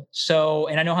middle. So,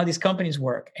 and I know how these companies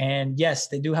work. And yes,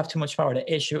 they do have too much power.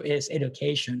 The issue is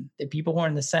education. The people who are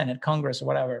in the Senate, Congress, or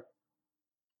whatever,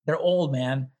 they're old,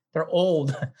 man. They're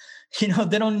old. They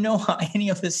don't know how any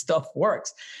of this stuff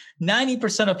works.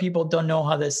 90% of people don't know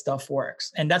how this stuff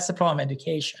works. And that's the problem,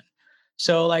 education.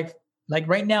 So like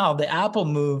right now, the Apple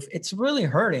move, it's really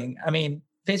hurting. I mean,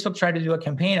 Facebook tried to do a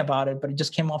campaign about it, but it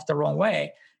just came off the wrong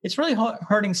way. It's really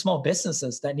hurting small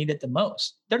businesses that need it the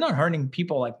most. They're not hurting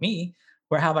people like me,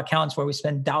 where I have accounts where we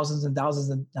spend thousands and thousands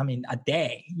a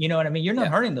day. You know what I mean? You're not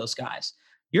hurting those guys.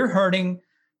 You're hurting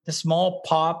the small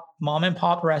mom and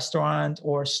pop restaurant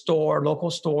or store, local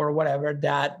store, or whatever,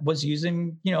 that was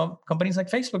using, companies like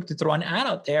Facebook to throw an ad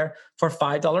out there for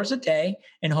 $5 a day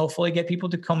and hopefully get people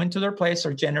to come into their place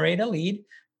or generate a lead.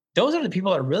 those are the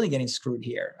people that are really getting screwed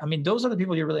here. I mean, those are the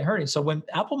people you're really hurting. So when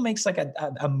Apple makes like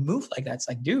a move like that, it's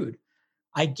like, dude,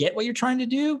 I get what you're trying to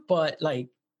do, but like,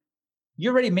 you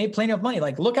already made plenty of money.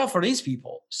 Like, look out for these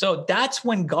people. So that's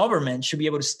when government should be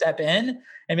able to step in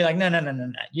and be like, no, no, no, no,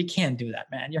 no. You can't do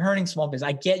that, man. You're hurting small business.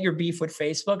 I get your beef with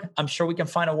Facebook. I'm sure we can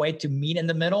find a way to meet in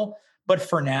the middle. But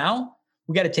for now,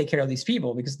 we got to take care of these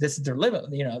people because this is their living,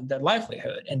 their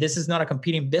livelihood. And this is not a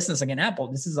competing business against Apple.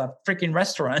 This is a freaking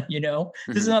restaurant,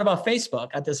 This is not about Facebook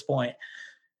at this point.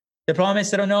 The problem is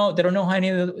they don't know how any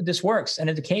of this works and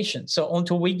education. So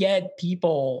until we get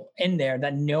people in there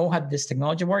that know how this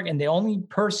technology works, and the only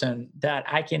person that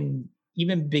I can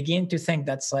even begin to think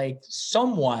that's like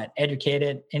somewhat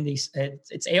educated in these,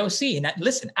 it's AOC. And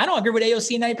listen, I don't agree with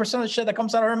AOC 90% of the shit that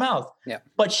comes out of her mouth. Yeah.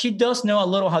 But she does know a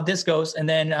little how this goes. And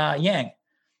then Yang,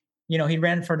 he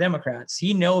ran for Democrats.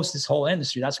 He knows this whole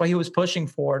industry. That's why he was pushing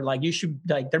for like, you should,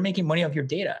 like, they're making money off your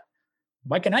data.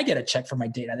 Why can I get a check for my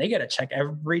data? They get a check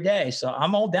every day. So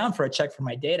I'm all down for a check for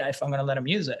my data if I'm going to let them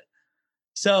use it.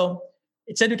 So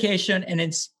it's education and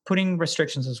it's putting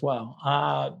restrictions as well.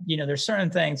 There's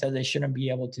certain things that they shouldn't be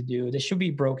able to do. They should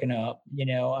be broken up.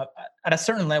 At a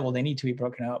certain level, they need to be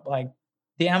broken up. Like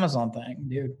the Amazon thing,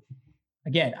 dude.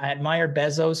 Again, I admire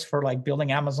Bezos for like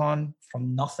building Amazon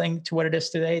from nothing to what it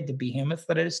is today, the behemoth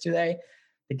that it is today.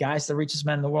 The guy's the richest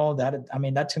man in the world. That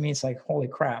to me, it's like, holy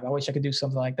crap. I wish I could do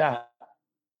something like that.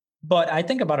 But I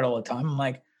think about it all the time. I'm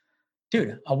like,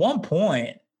 dude, at one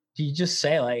point, do you just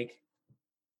say like,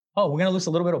 oh, we're going to lose a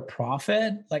little bit of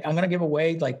profit? Like I'm going to give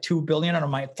away like 2 billion out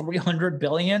of my 300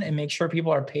 billion and make sure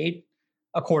people are paid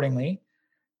accordingly,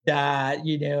 that,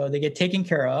 they get taken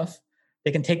care of.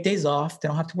 They can take days off. They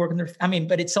don't have to work in their,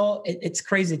 but it's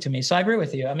crazy to me. So I agree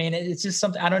with you. It's just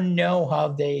something, I don't know how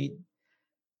they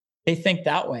think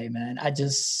that way, man. I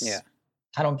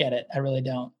don't get it. I really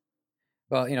don't.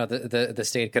 Well, the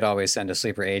state could always send a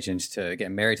sleeper agent to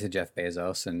get married to Jeff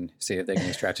Bezos and see if they can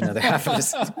extract another half of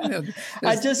this.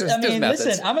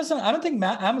 Listen, Amazon. I don't think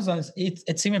Amazon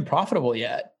it's even profitable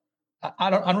yet. I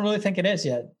don't really think it is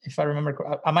yet. If I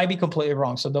remember, I might be completely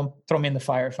wrong. So don't throw me in the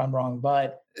fire if I'm wrong.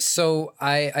 But so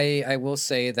I will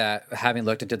say that having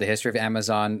looked into the history of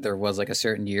Amazon, there was like a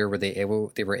certain year where they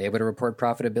were able to report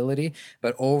profitability.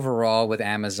 But overall, with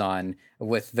Amazon,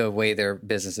 with the way their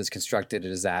business is constructed,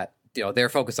 is that they're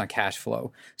focused on cash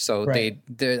flow. So right.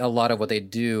 A lot of what they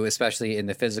do, especially in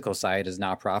the physical side, is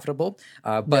not profitable.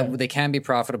 But they can be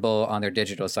profitable on their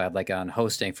digital side, like on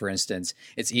hosting, for instance.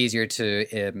 It's easier to,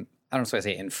 I don't know if I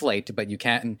say inflate, but you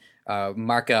can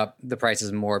mark up the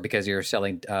prices more because you're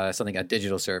selling something, a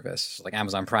digital service, like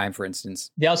Amazon Prime, for instance.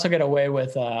 They also get away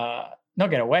with, not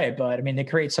get away, but they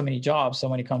create so many jobs. So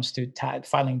when it comes to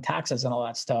filing taxes and all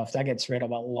that stuff, that gets rid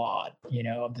of a lot,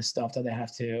 of the stuff that they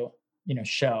have to,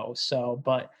 show. So,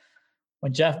 but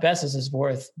when Jeff Bezos is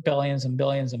worth billions and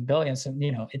billions and billions, and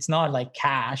it's not like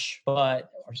cash, but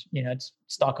it's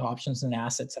stock options and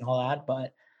assets and all that.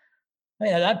 But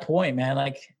at that point, man,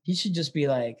 like he should just be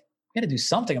like, we got to do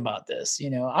something about this.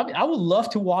 I would love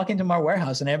to walk into my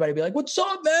warehouse and everybody be like, "What's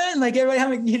up, man?" Like everybody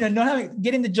having,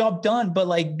 getting the job done, but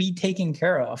like be taken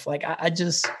care of. Like I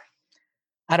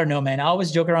don't know, man. I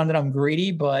always joke around that I'm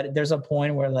greedy, but there's a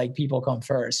point where like people come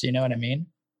first. You know what I mean?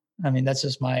 That's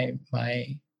just my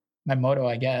motto,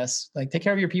 I guess. Like, take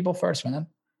care of your people first, man.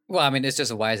 Well, it's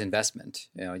just a wise investment.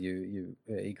 You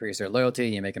increase their loyalty,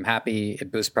 you make them happy,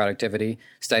 it boosts productivity.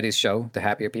 Studies show the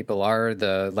happier people are,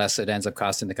 the less it ends up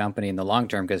costing the company in the long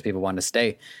term because people want to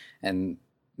stay. And,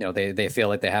 they feel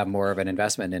like they have more of an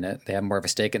investment in it. They have more of a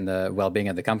stake in the well-being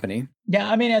of the company.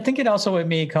 Yeah, I think it also with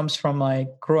me comes from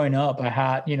like growing up. I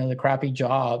had, the crappy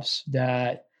jobs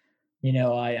that,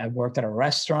 I worked at a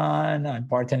restaurant, I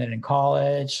bartended in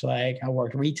college, like I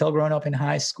worked retail growing up in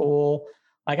high school.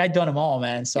 Like I'd done them all,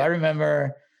 man. So I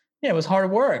remember, it was hard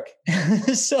work.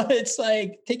 So it's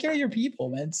like, take care of your people,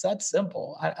 man. It's that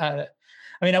simple. I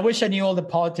wish I knew all the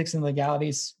politics and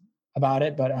legalities about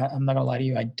it, but I'm not gonna lie to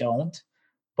you, I don't.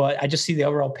 But I just see the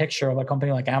overall picture of a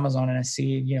company like Amazon, and I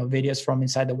see, videos from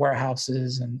inside the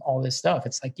warehouses and all this stuff.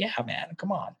 It's like, yeah, man,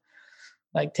 come on,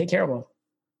 like take care of them.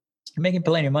 You're making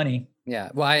plenty of money. Yeah,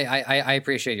 well, I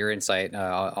appreciate your insight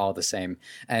all the same.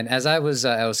 And as I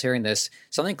was hearing this,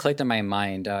 something clicked in my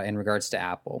mind in regards to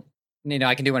Apple.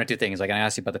 I can do one of two things. Like I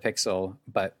asked you about the Pixel,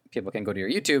 but people can go to your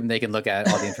YouTube and they can look at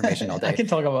all the information all day. I can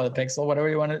talk about the Pixel, whatever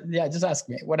you want to. Yeah, just ask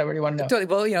me whatever you want to know. Totally.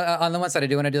 Well, on the one side, I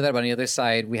do want to do that, but on the other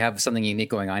side, we have something unique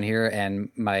going on here, and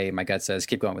my gut says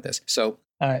keep going with this. So,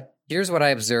 all right. Here's what I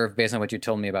observed based on what you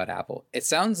told me about Apple. It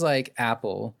sounds like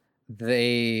Apple,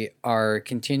 they are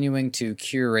continuing to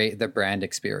curate the brand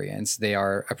experience. They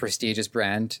are a prestigious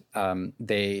brand.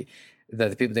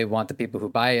 The people, they want the people who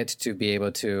buy it to be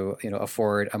able to,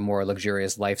 afford a more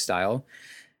luxurious lifestyle.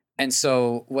 And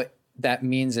so what that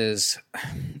means is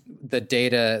the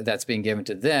data that's being given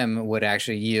to them would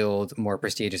actually yield more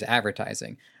prestigious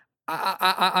advertising.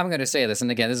 I'm going to say this,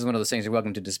 and again, this is one of those things you're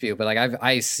welcome to dispute, but like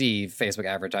I see Facebook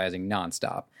advertising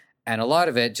nonstop, and a lot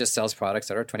of it just sells products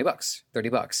that are $20,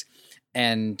 $30,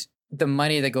 and the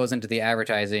money that goes into the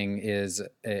advertising is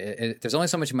there's only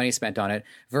so much money spent on it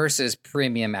versus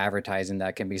premium advertising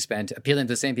that can be spent appealing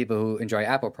to the same people who enjoy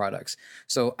Apple products.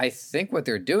 So I think what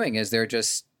they're doing is they're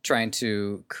just trying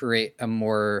to create a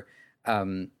more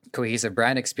cohesive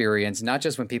brand experience, not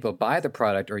just when people buy the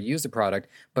product or use the product,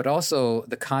 but also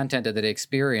the content that they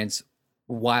experience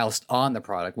whilst on the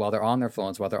product, while they're on their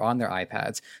phones, while they're on their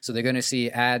iPads. So they're going to see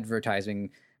advertising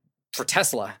for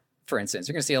Tesla, for instance.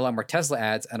 You're going to see a lot more Tesla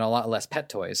ads and a lot less pet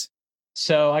toys.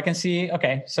 So I can see,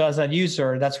 okay, so as a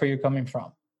user, that's where you're coming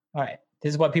from. All right,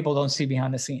 this is what people don't see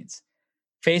behind the scenes.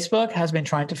 Facebook has been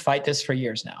trying to fight this for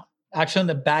years now. Actually, on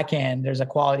the back end, there's a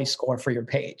quality score for your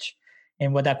page.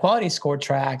 And what that quality score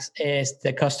tracks is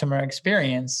the customer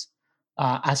experience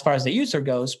as far as the user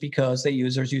goes, because the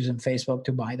user's using Facebook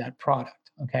to buy that product,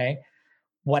 okay?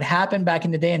 What happened back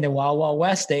in the day in the Wild Wild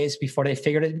West days before they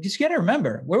figured it, because you got to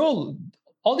remember,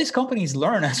 all these companies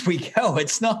learn as we go.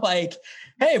 It's not like,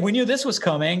 hey, we knew this was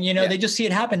coming, they just see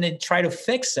it happen and try to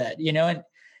fix it,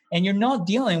 and you're not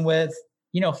dealing with,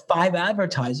 5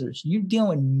 advertisers. You're dealing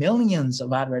with millions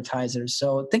of advertisers.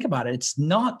 So think about it. It's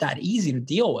not that easy to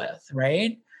deal with,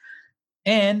 right?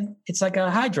 And it's like a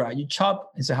Hydra. You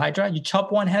chop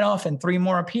one head off and 3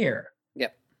 more appear.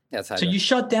 Yep. That's Hydra. So you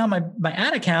shut down my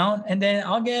ad account, and then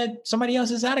I'll get somebody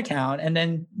else's ad account, and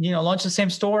then, launch the same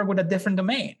store with a different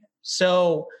domain.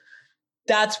 So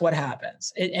that's what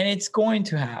happens. And it's going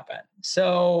to happen.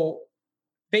 So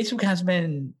Facebook has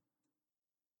been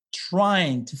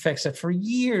trying to fix it for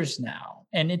years now.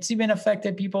 And it's even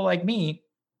affected people like me,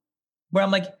 where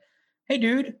I'm like, hey,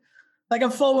 dude, like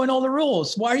I'm following all the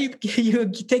rules. Why are you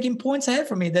taking points ahead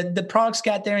from me? The products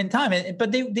got there in time.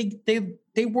 But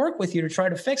they work with you to try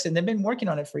to fix it. And they've been working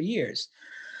on it for years.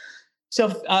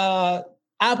 So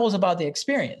Apple's about the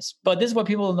experience. But this is what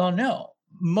people don't know.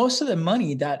 Most of the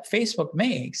money that Facebook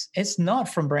makes, it's not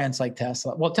from brands like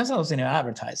Tesla. Well, Tesla doesn't even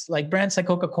advertise. Like brands like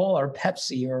Coca-Cola or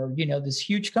Pepsi or, these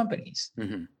huge companies.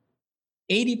 Mm-hmm.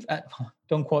 80,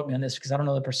 don't quote me on this because I don't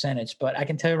know the percentage, but I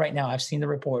can tell you right now, I've seen the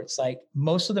reports. Like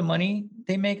most of the money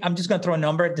they make, I'm just going to throw a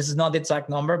number. This is not the exact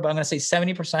number, but I'm going to say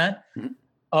 70% mm-hmm.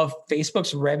 of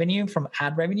Facebook's revenue from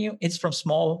ad revenue, it's from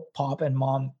small pop and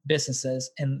mom businesses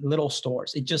and little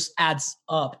stores. It just adds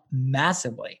up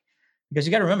massively. Because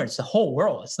you got to remember, it's the whole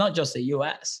world. It's not just the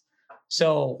US.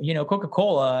 So,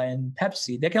 Coca-Cola and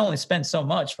Pepsi, they can only spend so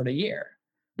much for the year.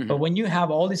 Mm-hmm. But when you have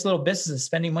all these little businesses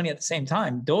spending money at the same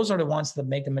time, those are the ones that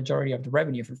make the majority of the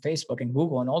revenue for Facebook and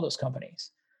Google and all those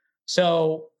companies.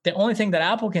 So the only thing that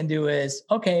Apple can do is,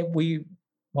 okay,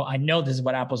 I know this is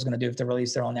what Apple's going to do if they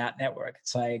release their own ad network.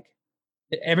 It's like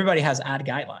everybody has ad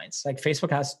guidelines. Like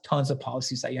Facebook has tons of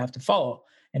policies that you have to follow.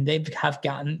 And they have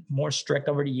gotten more strict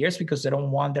over the years because they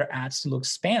don't want their ads to look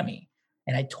spammy.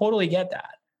 And I totally get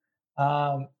that.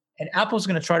 And Apple's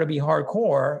going to try to be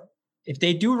hardcore if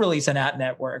they do release an ad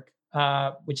network,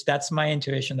 which that's my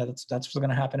intuition that's what's going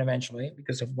to happen eventually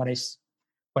because of what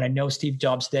I know Steve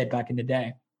Jobs did back in the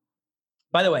day.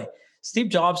 By the way, Steve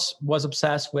Jobs was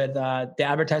obsessed with the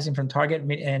advertising from Target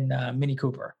and Mini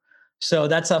Cooper. So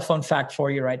that's a fun fact for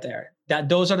you right there.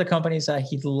 Those are the companies that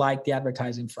he liked the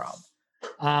advertising from.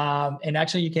 And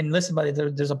actually you can listen, but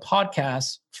there's a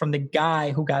podcast from the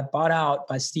guy who got bought out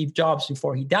by Steve Jobs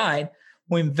before he died,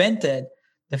 who invented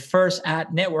the first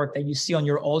ad network that you see on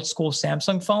your old school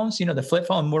Samsung phones, the flip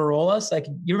phone Motorola's. Like,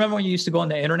 you remember when you used to go on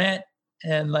the internet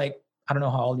and I don't know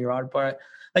how old you are, but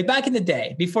like back in the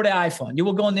day, before the iPhone, you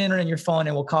will go on the internet on your phone and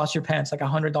it will cost your parents like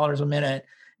 $100 a minute.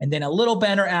 And then a little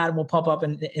banner ad will pop up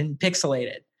and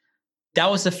pixelated. That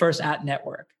was the first ad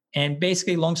network. And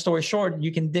basically, long story short,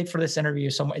 you can dig for this interview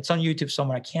somewhere. It's on YouTube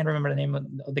somewhere. I can't remember the name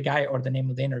of the guy or the name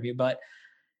of the interview, but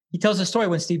he tells the story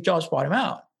when Steve Jobs bought him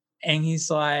out. And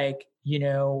he's like,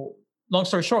 long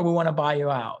story short, we want to buy you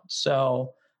out.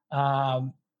 So,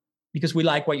 because we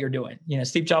like what you're doing.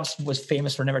 Steve Jobs was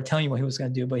famous for never telling you what he was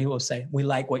going to do, but he will say, we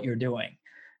like what you're doing.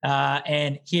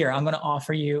 And here, I'm going to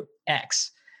offer you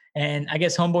X. And I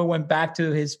guess Homeboy went back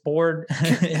to his board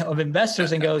of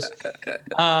investors and goes,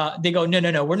 they go,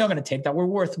 no, we're not going to take that. We're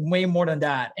worth way more than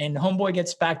that. And Homeboy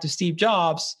gets back to Steve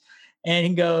Jobs and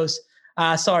he goes,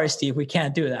 sorry, Steve, we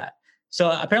can't do that.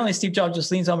 So apparently Steve Jobs just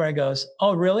leans over and goes,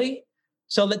 oh, really?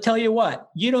 So let tell you what,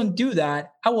 you don't do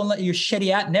that, I will let your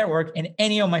shitty app network in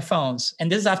any of my phones. And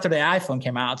this is after the iPhone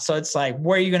came out. So it's like,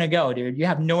 where are you going to go, dude? You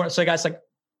have nowhere. So the guy's like,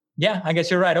 yeah, I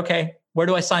guess you're right. Okay. Where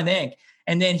do I sign the ink?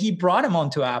 And then he brought him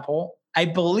onto Apple. I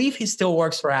believe he still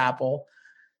works for Apple.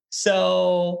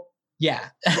 So yeah,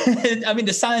 I mean,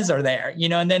 the signs are there,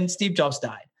 and then Steve Jobs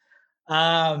died.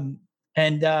 But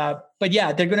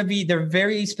yeah, they're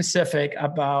very specific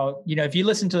about, if you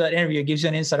listen to that interview, it gives you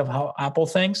an insight of how Apple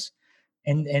thinks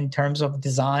in terms of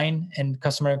design and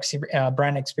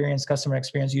brand experience, customer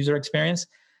experience, user experience.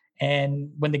 And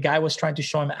when the guy was trying to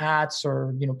show him ads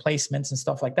or, placements and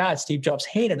stuff like that, Steve Jobs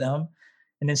hated them.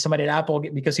 And then somebody at Apple,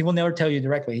 because he will never tell you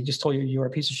directly, he just told you you're a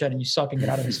piece of shit and you suck and get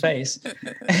out of his face.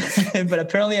 But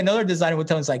apparently another designer would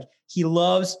tell him, it's like, he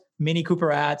loves Mini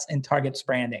Cooper ads and targets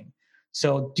branding.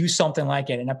 So do something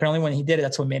like it. And apparently when he did it,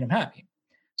 that's what made him happy.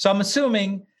 So I'm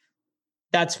assuming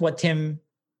that's what Tim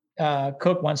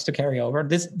Cook wants to carry over.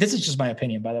 This is just my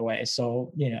opinion, by the way.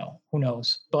 So, who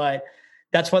knows? But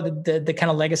that's what the kind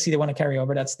of legacy they want to carry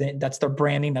over. That's their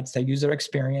branding. That's their user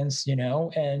experience,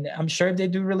 and I'm sure if they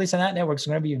do release an ad network, it's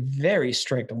going to be very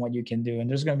strict on what you can do. And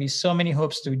there's going to be so many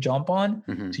hoops to jump on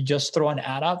to just throw an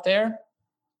ad out there.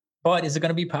 But is it going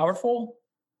to be powerful?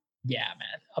 Yeah,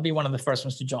 man. I'll be one of the first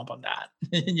ones to jump on that,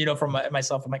 for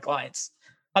myself and my clients.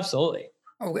 Absolutely.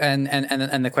 Oh, and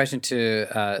the question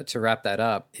to wrap that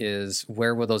up is,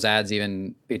 where will those ads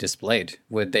even be displayed?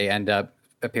 Would they end up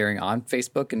appearing on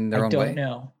Facebook in their own way? I don't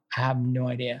know. I have no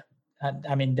idea.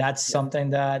 I mean, that's something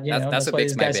that, that's why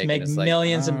these guys make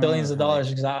millions and billions of dollars.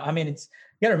 Because it's,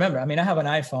 you gotta remember, I have an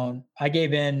iPhone. I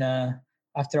gave in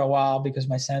after a while because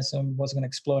my Samsung wasn't going to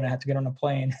explode and I had to get on a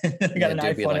plane. I got an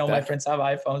iPhone and all my friends have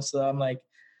iPhones. So I'm like,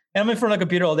 and I'm in front of a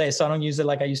computer all day. So I don't use it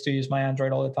like I used to use my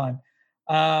Android all the time.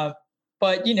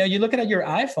 But you look at your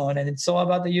iPhone and it's all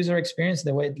about the user experience,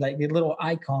 the way, like the little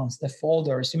icons, the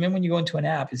folders. Even when you go into an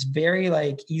app, it's very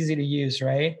easy to use,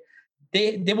 right?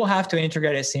 They will have to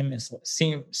integrate it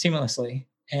seamlessly.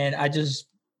 And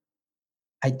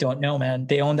I don't know, man.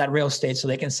 They own that real estate, so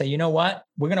they can say, you know what?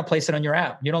 We're going to place it on your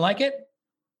app. You don't like it?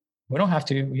 You don't have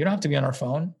to be on our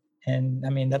phone. And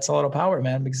that's a lot of power,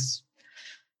 man, because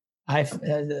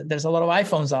there's a lot of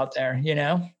iPhones out there,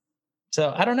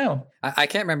 So I don't know. I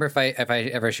can't remember if I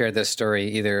ever shared this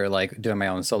story, either doing my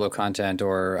own solo content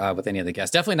or with any of the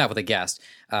guests. Definitely not with a guest.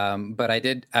 But I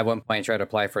did at one point try to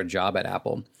apply for a job at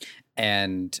Apple,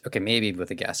 and maybe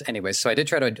with a guest. Anyways, so I did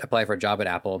try to apply for a job at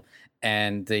Apple,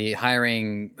 and the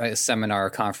hiring seminar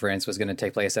conference was going to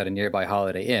take place at a nearby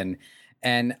Holiday Inn.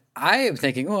 And I am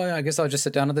thinking, I guess I'll just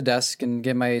sit down at the desk and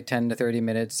get my 10 to 30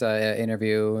 minutes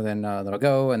interview, then that'll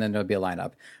go, and then there'll be a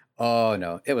lineup. Oh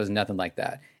no, it was nothing like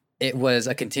that. It was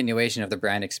a continuation of the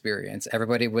brand experience.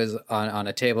 Everybody was on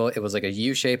a table. It was like a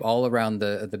U shape all around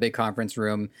the big conference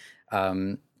room.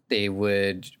 They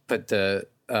would put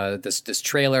this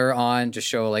trailer on to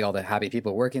show all the happy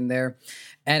people working there.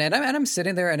 And I'm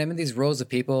sitting there and I'm in these rows of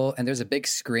people and there's a big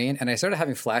screen, and I started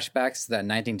having flashbacks to that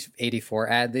 1984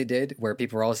 ad they did where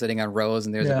people were all sitting on rows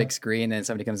and there's a big screen and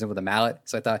somebody comes in with a mallet.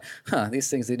 So I thought, these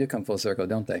things, they do come full circle,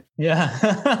 don't they?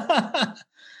 Yeah.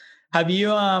 Have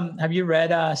you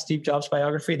read Steve Jobs'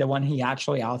 biography, the one he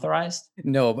actually authorized?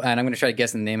 No, and I'm going to try to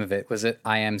guess the name of it. Was it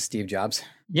I Am Steve Jobs?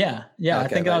 Yeah, okay, I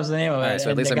think that was the name of it. Right,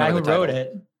 so at least the guy who wrote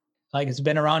it, it's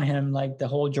been around him the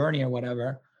whole journey or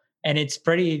whatever, and it's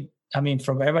pretty. From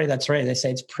everybody that's read it, they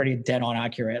say it's pretty dead on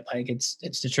accurate. It's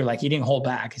the truth. He didn't hold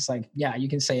back. It's you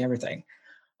can say everything.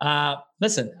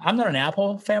 Listen, I'm not an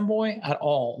Apple fanboy at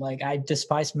all. I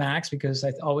despise Macs because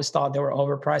I always thought they were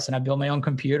overpriced, and I build my own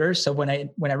computer. So when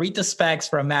I read the specs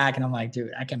for a Mac, and I'm like,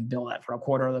 dude, I can build that for a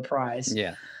quarter of the price.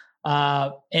 Yeah.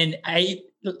 And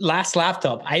last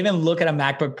laptop, I even look at a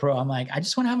MacBook Pro. I'm like, I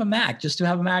just want to have a Mac, just to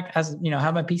have a Mac as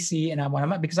have my PC, and I want a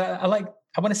Mac because I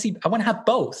want to have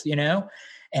both,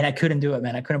 and I couldn't do it,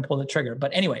 man. I couldn't pull the trigger.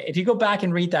 But anyway, if you go back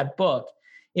and read that book,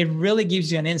 it really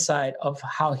gives you an insight of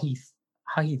how he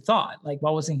thought,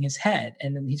 what was in his head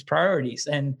and then his priorities.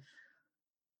 And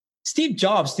Steve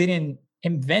Jobs didn't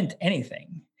invent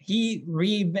anything. He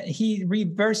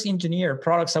reverse engineered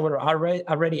products that were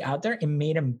already out there and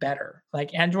made them better.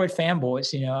 Android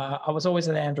fanboys, I was always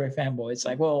an Android fanboy. It's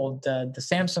the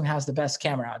Samsung has the best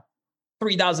camera,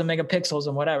 3,000 megapixels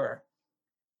and whatever.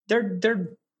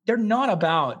 They're not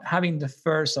about having the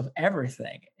first of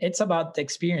everything. It's about the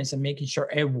experience and making sure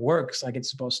it works like it's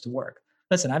supposed to work.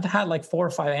 Listen, I've had 4 or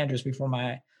 5 Androids before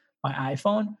my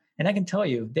iPhone, and I can tell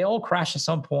you, they all crash at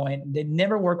some point. They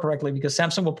never work correctly because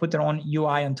Samsung will put their own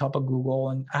UI on top of Google,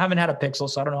 and I haven't had a Pixel,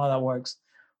 so I don't know how that works.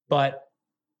 But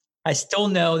I still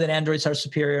know that Androids are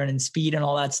superior in speed and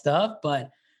all that stuff,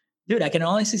 but Dude, I can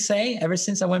honestly say ever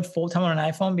since I went full time on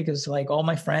an iPhone, because like all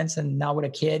my friends and now with a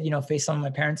kid, FaceTime my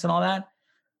parents and all that,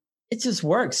 it just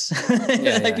works.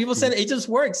 Yeah, Like yeah. people said, it just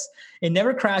works. It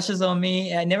never crashes on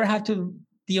me. I never have to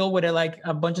deal with it like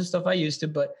a bunch of stuff I used to.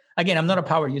 But again, I'm not a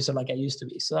power user like I used to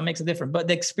be. So that makes a difference. But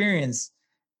the experience,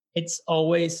 it's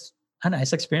always a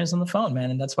nice experience on the phone,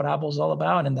 man. And that's what Apple's all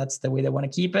about. And that's the way they want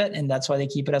to keep it. And that's why they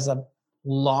keep it as a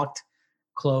locked,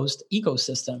 closed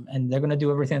ecosystem. And they're going to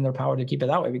do everything in their power to keep it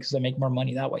that way because they make more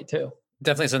money that way too.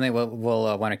 Definitely something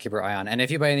we'll want to keep our eye on. And if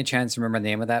you by any chance remember the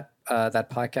name of that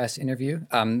podcast interview,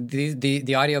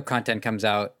 the audio content comes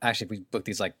out. Actually, we booked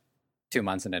these like 2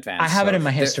 months in advance. I have it in my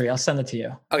history. I'll send it to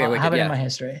you. Okay, I have it in my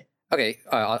history. Okay,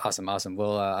 awesome.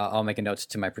 We'll I'll make a note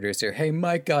to my producer. Hey,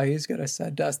 Mike, he's gonna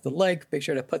send us the link. Make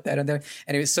sure to put that in there.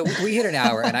 Anyway, so we hit an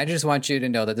hour, and I just want you to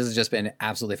know that this has just been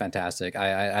absolutely fantastic.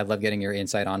 I love getting your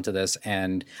insight onto this,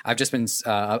 and I've just been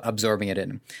absorbing it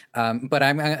in. But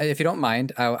if you don't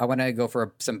mind, I want to go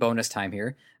for some bonus time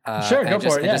here. Sure, go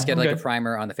for it. Just get a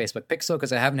primer on the Facebook Pixel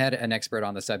because I haven't had an expert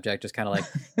on the subject. Just kind of like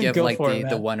give like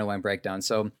the 101 breakdown.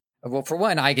 So. Well, for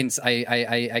one, I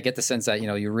get the sense that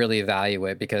you really value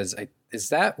it because is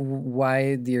that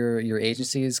why your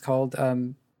agency is called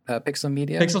Pixel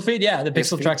Media? Pixel Feed, yeah, the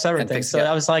Pixel tracks everything. So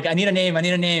I was like, I need a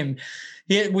name.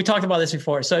 We talked about this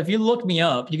before. So if you look me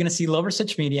up, you're gonna see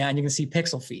Loverstitch Media and you're gonna see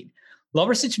Pixel Feed.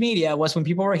 Loverstitch Media was when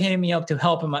people were hitting me up to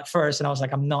help them at first, and I was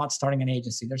like, I'm not starting an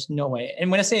agency. There's no way. And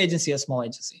when I say agency, a small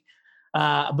agency,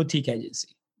 a boutique agency.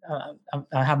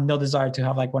 I have no desire to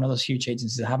have like one of those huge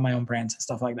agencies. I have my own brands and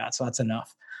stuff like that. So that's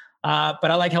enough. But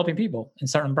I like helping people in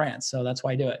certain brands. So that's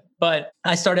why I do it. But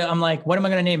I'm like, what am I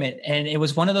going to name it? And it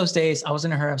was one of those days I was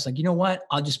in a hurry. I was like, you know what?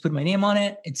 I'll just put my name on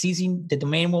it. It's easy. The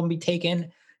domain won't be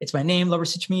taken. It's my name,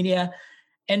 Loverstitch Media.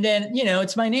 And then,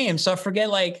 it's my name. So I forget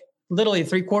like literally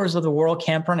 3/4 of the world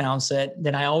can't pronounce it.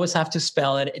 Then I always have to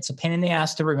spell it. It's a pain in the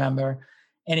ass to remember.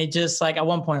 And it just like, at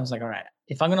one point I was like, all right,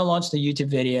 if I'm going to launch the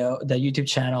YouTube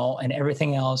channel and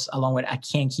everything else along with, I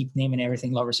can't keep naming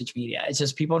everything Loverstitch Media. It's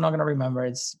just people are not going to remember.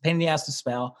 It's a pain in the ass to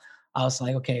spell. I was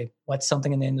like, okay, what's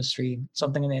something in the industry?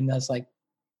 Something in the industry that's like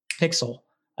Pixel.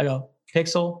 I go,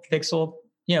 Pixel, Pixel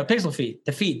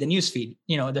Feed, the news feed,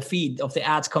 the feed of the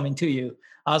ads coming to you.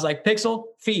 I was like, Pixel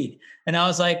Feed. And I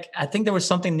was like, I think there was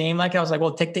something named like it. I was like,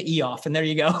 well, take the E off. And there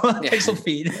you go. Pixel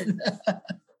Feed.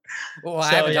 Well,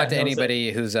 I haven't talked to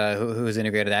anybody who's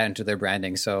integrated that into their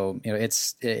branding. So, you're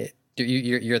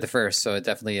the first. So it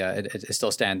definitely, it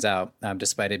still stands out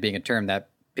despite it being a term that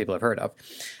people have heard of.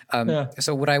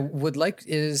 So what I would like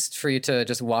is for you to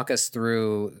just walk us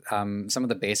through some of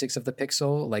the basics of the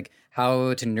Pixel, like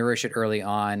how to nourish it early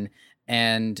on.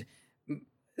 And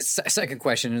second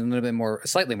question, a little bit more,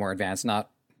 slightly more advanced, not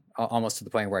almost to the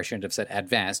point where I shouldn't have said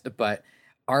advanced, but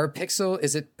our Pixel,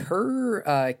 is it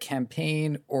per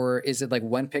campaign or is it like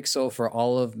one pixel for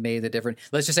all of the different,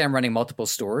 let's just say I'm running multiple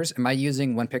stores. Am I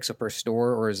using one pixel per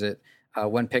store or is it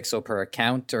one pixel per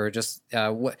account or just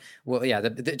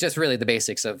just really the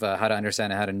basics of how to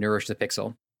understand how to nourish the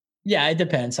Pixel? Yeah, it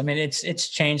depends. I mean, it's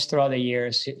changed throughout the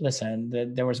years.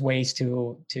 Listen, there was ways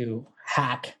to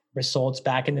hack results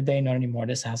back in the day. Not anymore.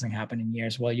 This hasn't happened in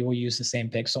years. Well, you will use the same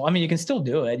pixel. I mean, you can still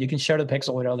do it. You can share the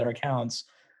pixel with other accounts.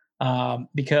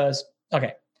 Because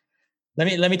let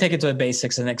me take it to the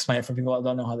basics and explain it for people that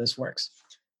don't know how this works.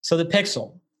 So the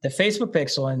Pixel, the Facebook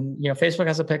Pixel, and Facebook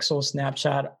has a Pixel,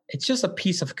 Snapchat. It's just a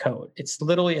piece of code. It's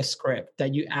literally a script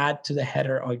that you add to the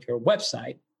header of your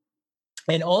website,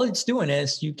 and all it's doing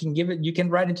is you can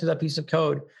write into that piece of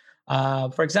code.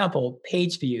 For example,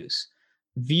 page views,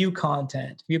 view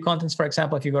content. View contents, for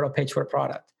example, if you go to a page for a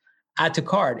product. Add to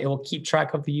cart, it will keep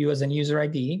track of you as a user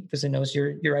ID because it knows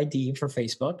your ID for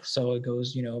Facebook. So it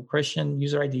goes, Christian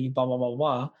user ID, blah, blah, blah,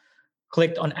 blah.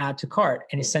 Clicked on add to cart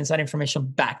and it sends that information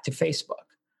back to Facebook.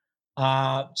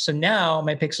 So now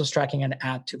my Pixel's tracking an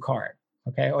add to cart.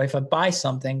 Okay. Or if I buy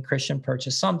something, Christian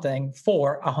purchased something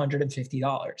for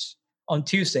 $150 on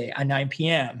Tuesday at 9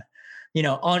 p.m.,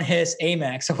 on his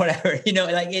Amex or whatever,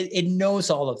 it knows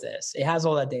all of this. It has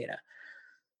all that data.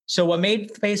 So what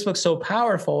made Facebook so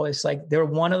powerful is like they're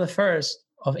one of the first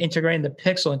of integrating the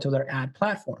Pixel into their ad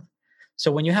platform. So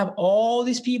when you have all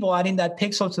these people adding that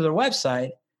Pixel to their website,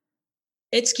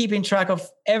 it's keeping track of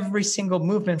every single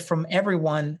movement from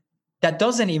everyone that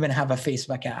doesn't even have a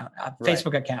Facebook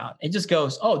account. It just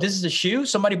goes, oh, this is a shoe.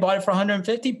 Somebody bought it for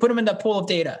 150. Put them in that pool of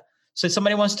data. So if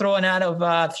somebody wants to throw an ad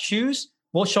of shoes,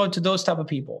 we'll show it to those type of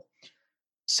people.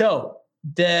 So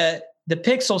the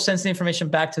Pixel sends the information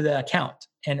back to the account.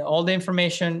 And all the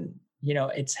information,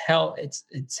 it's held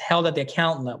at the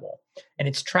account level and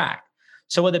it's tracked.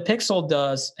 So what the Pixel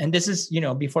does, and this is,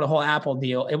 before the whole Apple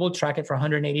deal, it will track it for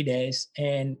 180 days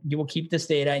and you will keep this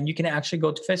data and you can actually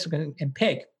go to Facebook and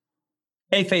pick,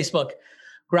 hey, Facebook,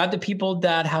 grab the people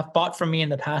that have bought from me in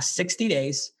the past 60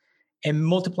 days and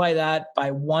multiply that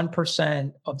by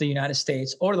 1% of the United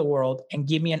States or the world and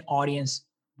give me an audience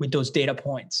with those data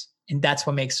points. And that's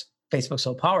what makes Facebook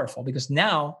so powerful, because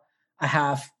now I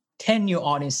have 10 new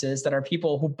audiences that are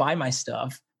people who buy my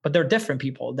stuff, but they're different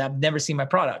people that have never seen my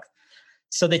product.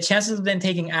 So the chances of them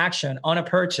taking action on a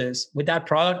purchase with that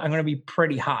product are going to be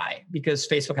pretty high because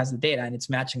Facebook has the data and it's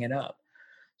matching it up.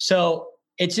 So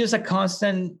it's just a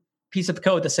constant piece of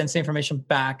code that sends the information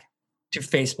back to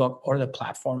Facebook or the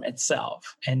platform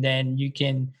itself. And then you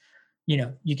can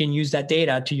use that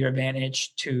data to your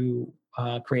advantage to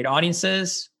create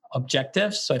audiences,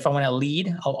 objectives. So if I want a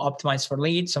lead, I'll optimize for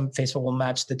leads. Some Facebook will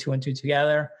match the 2 and 2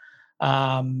 together.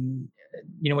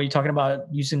 When you're talking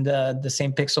about using the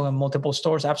same pixel in multiple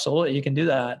stores, absolutely, you can do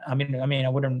that. I mean, I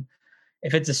wouldn't,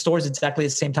 if it's the stores exactly the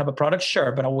same type of product,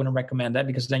 sure, but I wouldn't recommend that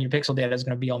because then your pixel data is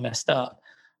going to be all messed up.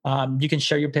 You can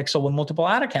share your pixel with multiple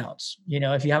ad accounts.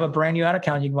 If you have a brand new ad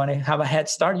account, you want to have a head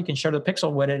start, you can share the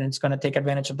pixel with it and it's going to take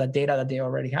advantage of that data that they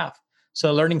already have. So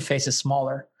the learning phase is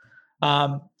smaller.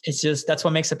 That's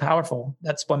what makes it powerful.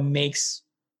 That's what makes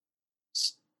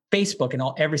Facebook and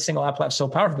every single app so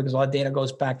powerful, because all that data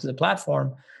goes back to the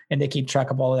platform and they keep track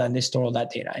of all of that and they store all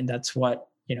that data. And that's what,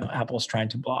 Apple's trying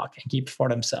to block and keep for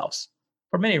themselves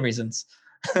for many reasons.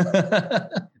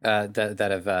 that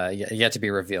have yet to be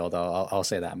revealed. I'll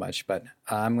say that much, but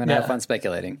I'm going to have fun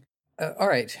speculating. All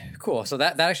right, cool. So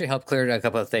that actually helped clear a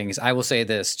couple of things. I will say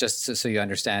this just so you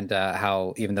understand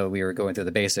how, even though we were going through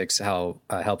the basics, how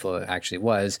helpful it actually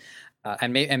was.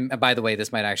 And by the way,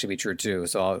 this might actually be true too.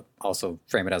 So I'll also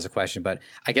frame it as a question. But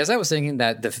I guess I was thinking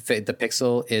that the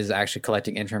Pixel is actually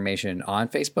collecting information on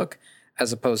Facebook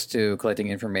as opposed to collecting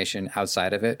information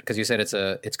outside of it, because you said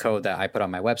it's code that I put on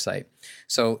my website.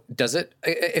 So does it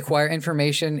acquire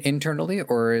information internally,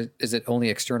 or is it only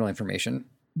external information?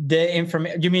 The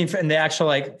information, you mean in the actual,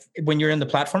 like when you're in the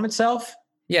platform itself?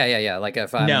 Yeah. Like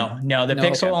if I'm... No, the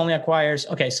Pixel only acquires,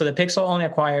 so the Pixel only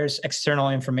acquires external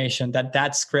information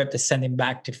that script is sending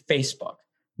back to Facebook.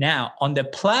 Now, on the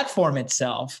platform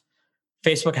itself,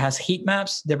 Facebook has heat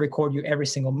maps. They record you every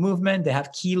single movement. They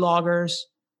have key loggers.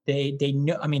 They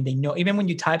know, even when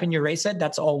you type in your rate set,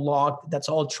 that's all logged, that's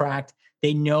all tracked.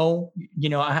 They know,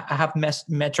 I have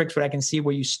metrics where I can see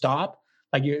where you stop.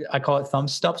 I call it thumb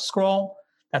stop scroll.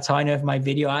 That's how I know if my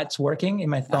video ad's working. In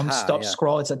my thumb stop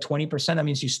scroll, it's at 20%. That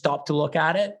means you stop to look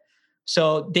at it.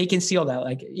 So they can see all that.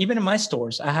 Like even in my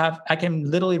stores, I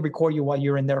can literally record you while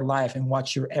you're in their live and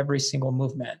watch your every single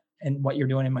movement and what you're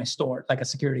doing in my store, like a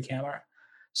security camera.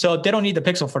 So they don't need the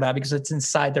Pixel for that because it's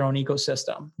inside their own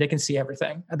ecosystem. They can see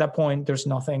everything. At that point, there's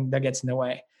nothing that gets in the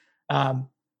way. At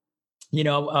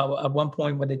one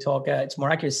point when they talk, it's more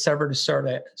accurate server to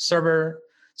server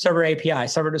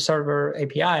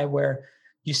API, where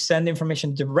you send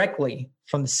information directly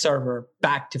from the server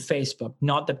back to Facebook,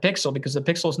 not the Pixel, because the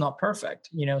Pixel is not perfect.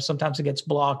 Sometimes it gets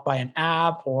blocked by an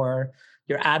app or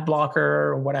your ad blocker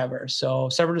or whatever. So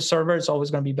server to server is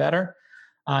always going to be better.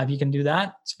 If you can do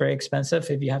that, it's very expensive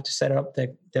if you have to set it up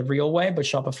the real way, but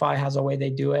Shopify has a way they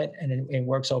do it and it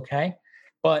works okay.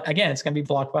 But again, it's going to be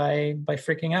blocked by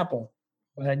freaking Apple,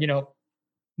 when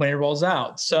it rolls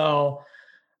out. So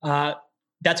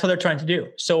that's what they're trying to do.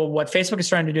 So what Facebook is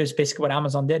trying to do is basically what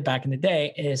Amazon did back in the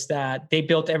day, is that they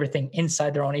built everything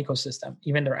inside their own ecosystem,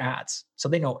 even their ads. So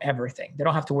they know everything. They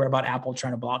don't have to worry about Apple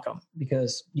trying to block them,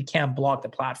 because you can't block the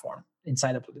platform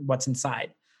inside of what's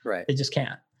inside. Right. They just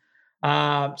can't.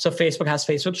 So Facebook has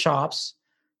Facebook Shops,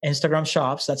 Instagram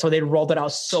Shops. That's why they rolled it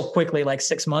out so quickly, like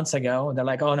 6 months ago. They're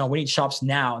like, oh no, we need Shops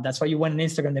now. That's why you went on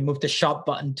Instagram, they moved the shop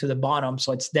button to the bottom.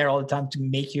 So it's there all the time to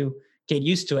make you get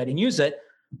used to it and use it,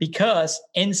 because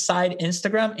inside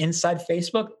Instagram, inside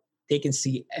Facebook, they can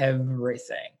see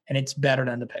everything and it's better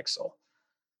than the Pixel.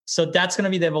 So that's going to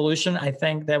be the evolution. I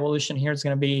think the evolution here is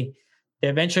going to be, they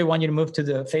eventually want you to move to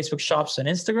the Facebook Shops and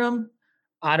Instagram.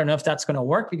 I don't know if that's going to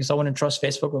work, because I wouldn't trust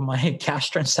Facebook with my cash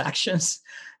transactions.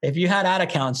 If you had ad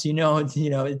accounts,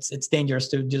 it's dangerous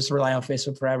to just rely on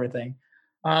Facebook for everything.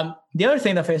 The other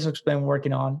thing that Facebook's been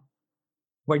working on,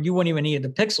 where you wouldn't even need the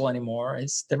Pixel anymore,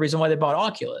 is the reason why they bought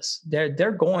Oculus.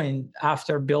 They're going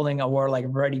after building a world like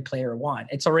Ready Player One.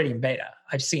 It's already in beta.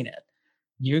 I've seen it.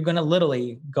 You're going to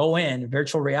literally go in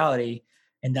virtual reality.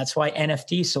 And that's why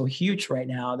NFT is so huge right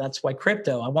now. That's why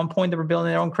crypto. At one point, they were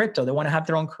building their own crypto. They want to have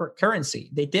their own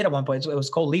currency. They did at one point. It was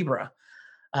called Libra.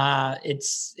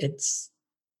 It's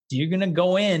you're going to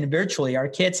go in virtually. Our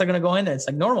kids are going to go in there. It's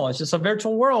like normal. It's just a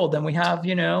virtual world. And we have,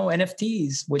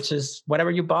 NFTs, which is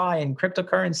whatever you buy, and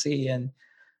cryptocurrency.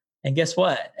 And guess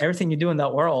what? Everything you do in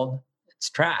that world, it's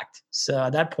tracked. So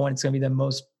at that point, it's going to be the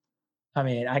most,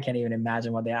 I can't even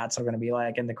imagine what the ads are going to be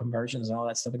like and the conversions and all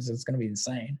that stuff, because it's going to be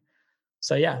insane.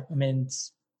 So yeah,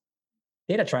 it's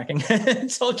data tracking.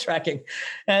 It's all tracking.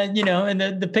 And,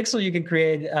 and the pixel, you can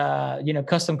create,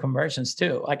 custom conversions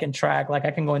too. I can track, like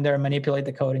I can go in there and manipulate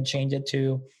the code and change it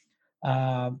to,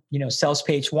 sales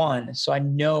page 1. So I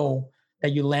know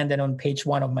that you landed on page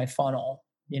 1 of my funnel,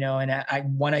 and I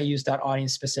want to use that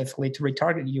audience specifically to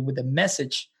retarget you with a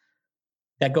message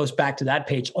that goes back to that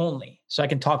page only. So I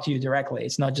can talk to you directly.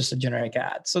 It's not just a generic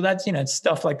ad. So that's, it's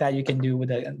stuff like that you can do with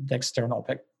the external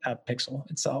pixel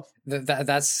itself.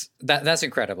 That's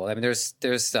incredible. I mean, there's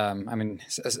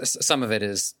some of it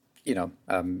is,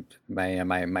 my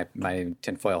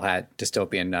tinfoil hat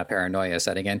dystopian paranoia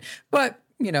setting in, but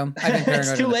I've been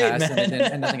paranoid in the past, man.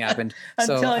 And nothing happened. I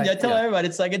tell everybody,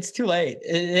 it's like, it's too late.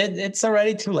 It's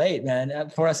already too late,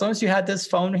 man. For as long as you had this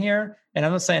phone here, and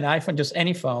I'm not saying iPhone, just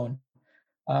any phone,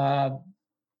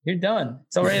 you're done.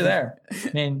 It's already there.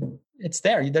 It's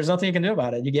there. There's nothing you can do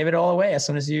about it. You gave it all away as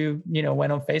soon as you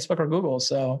went on Facebook or Google.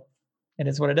 So it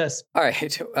is what it is. All right.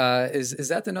 Is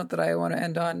that the note that I want to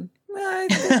end on?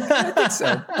 I think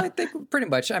so. I think pretty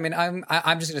much. I'm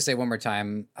just going to say one more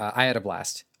time. I had a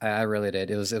blast. I really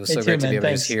did. It was so great to be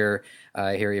able to hear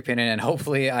your opinion, and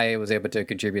hopefully I was able to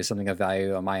contribute something of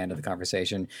value on my end of the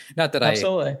conversation. Not that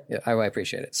Absolutely. I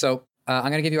appreciate it. So I'm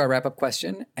going to give you our wrap-up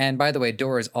question. And by the way,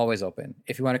 door is always open.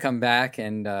 If you want to come back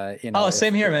and,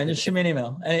 same here, man. Just shoot me an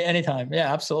email anytime.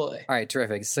 Yeah, absolutely. All right,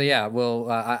 terrific. So yeah, well,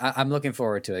 I'm looking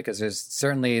forward to it because there's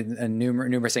certainly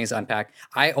numerous things to unpack.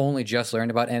 I only just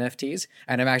learned about NFTs,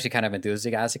 and I'm actually kind of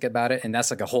enthusiastic about it. And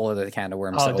that's like a whole other can of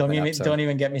worms. Oh, don't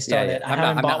even get me started. Yeah. I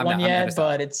haven't bought one yet,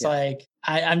 but it's like,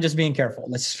 I'm just being careful.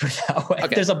 Let's just put it that way. Okay.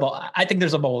 I think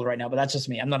there's a bowl right now, but that's just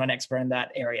me. I'm not an expert in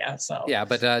that area. So yeah,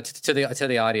 but to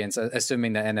the audience,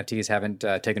 assuming that NFTs haven't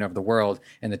taken over the world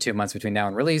in the 2 months between now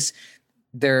and release,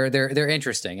 they're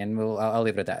interesting, and I'll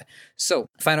leave it at that. So,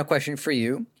 final question for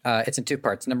you. It's in 2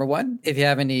 parts. Number 1, if you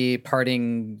have any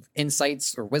parting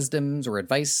insights or wisdoms or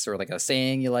advice or like a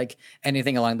saying you like,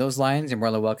 anything along those lines, you're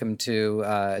more than welcome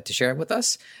to share it with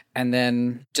us. And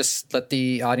then just let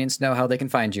the audience know how they can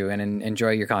find you and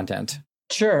enjoy your content.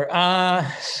 Sure.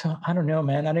 So I don't know,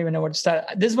 man. I don't even know where to start.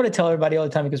 This is what I tell everybody all the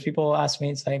time, because people ask me,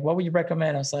 it's like, what would you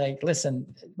recommend? I was like,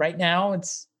 listen, right now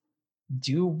it's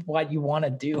do what you want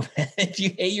to do. If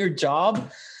you hate your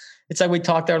job, it's like we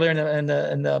talked earlier in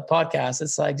the podcast.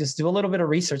 It's like, just do a little bit of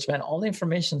research, man. All the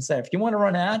information's there. If you want to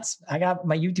run ads, I got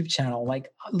my YouTube channel.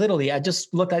 Like literally, I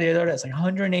just looked at it the other day. It's like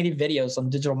 180 videos on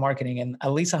digital marketing, and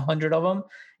at least 100 of them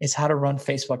is how to run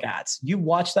Facebook ads. You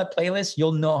watch that playlist,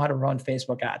 you'll know how to run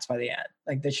Facebook ads by the end.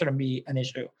 Like there shouldn't be an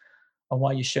issue on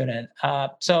why you shouldn't.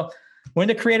 So we're in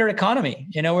the creator economy.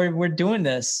 We're doing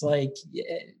this. Like,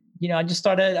 I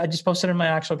just posted in my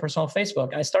actual personal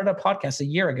Facebook. I started a podcast a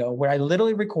year ago where I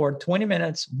literally record 20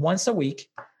 minutes once a week.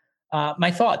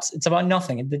 My thoughts. It's about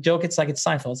nothing. The joke, it's like it's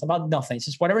Seinfeld. It's about nothing. It's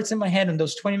just whatever's in my head in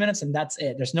those 20 minutes, and that's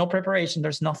it. There's no preparation.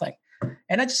 There's nothing.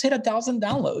 And I just hit 1,000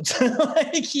 downloads.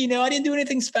 I didn't do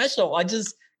anything special. I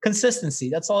just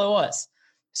consistency. That's all it was.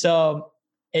 So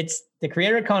it's the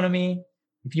creator economy.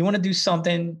 If you want to do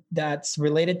something that's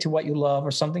related to what you love or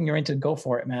something you're into, go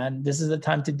for it, man. This is the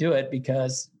time to do it,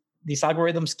 because these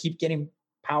algorithms keep getting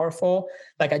powerful.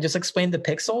 Like I just explained the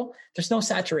pixel, there's no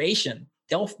saturation.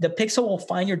 The pixel will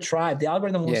find your tribe. The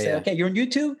algorithm will say, okay, you're on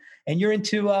YouTube and you're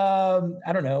into,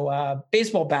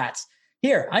 baseball bats.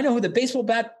 Here, I know who the baseball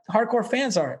bat hardcore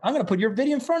fans are. I'm going to put your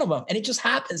video in front of them. And it just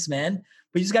happens, man.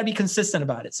 But you just got to be consistent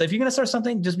about it. So if you're going to start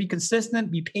something, just be consistent,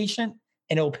 be patient,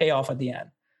 and it will pay off at the end.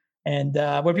 And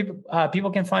where people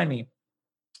can find me,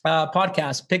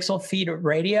 podcast, Pixel Feed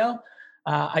Radio.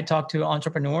 I talk to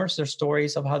entrepreneurs, their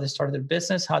stories of how they started their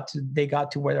business, they got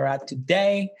to where they're at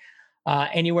today.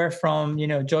 Anywhere from,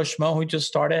 Joe Schmo, who just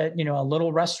started, a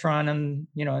little restaurant in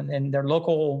their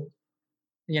local,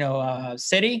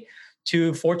 city,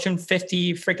 to Fortune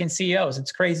 50 freaking CEOs.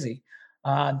 It's crazy.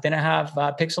 Then I have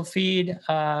Pixel Feed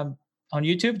on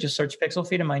YouTube. Just search Pixel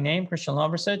Feed in my name, Christian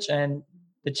Lovricic, and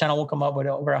the channel will come up with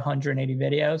over 180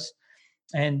 videos.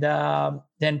 And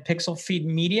then Pixel Feed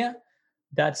Media.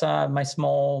 That's my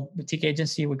small boutique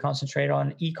agency. We concentrate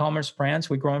on e-commerce brands.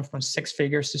 We grow them from 6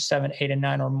 figures to 7, 8, and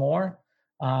 9 or more.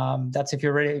 That's if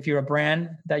you're a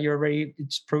brand that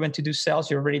it's proven to do sales,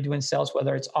 you're already doing sales,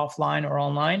 whether it's offline or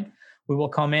online, we will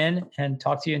come in and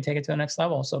talk to you and take it to the next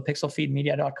level. So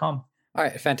pixelfeedmedia.com. All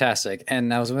right, fantastic.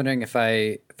 And I was wondering if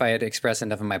I had expressed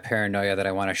enough of my paranoia that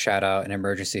I want to shout out an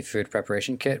emergency food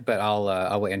preparation kit, but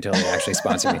I'll wait until they actually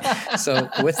sponsor me. So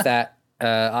with that,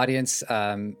 audience,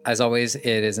 as always, it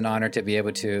is an honor to be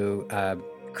able to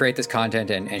create this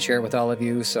content and share it with all of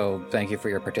you. So thank you for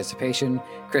your participation.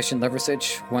 Christian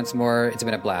Liversidge, once more, it's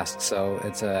been a blast. So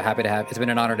it's it's been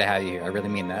an honor to have you here. I really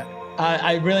mean that.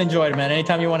 I really enjoyed it, man.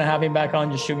 Anytime you want to have me back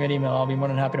on, just shoot me an email. I'll be more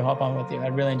than happy to hop on with you. I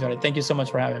really enjoyed it. Thank you so much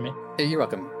for having me. You're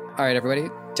welcome. All right, everybody,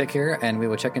 take care, and we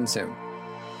will check in soon.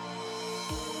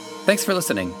 Thanks for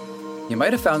listening. You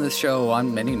might have found this show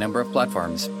on any number of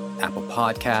platforms: Apple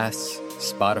Podcasts,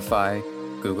 Spotify,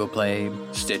 Google Play,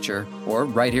 Stitcher, or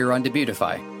right here on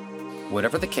Debutify.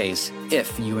 Whatever the case,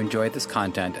 if you enjoyed this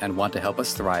content and want to help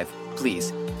us thrive,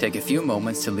 please take a few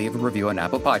moments to leave a review on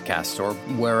Apple Podcasts or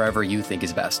wherever you think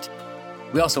is best.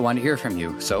 We also want to hear from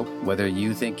you, so whether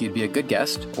you think you'd be a good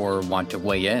guest or want to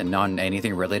weigh in on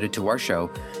anything related to our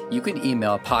show, you can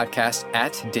email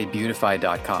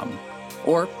podcast@debutify.com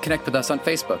or connect with us on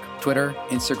Facebook, Twitter,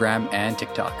 Instagram, and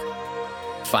TikTok.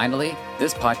 Finally,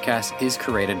 this podcast is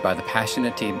created by the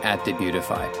passionate team at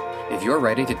Debutify. If you're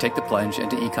ready to take the plunge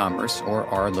into e-commerce or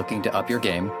are looking to up your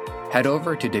game, head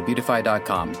over to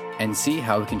Debutify.com and see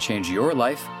how it can change your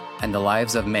life and the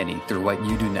lives of many through what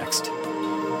you do next.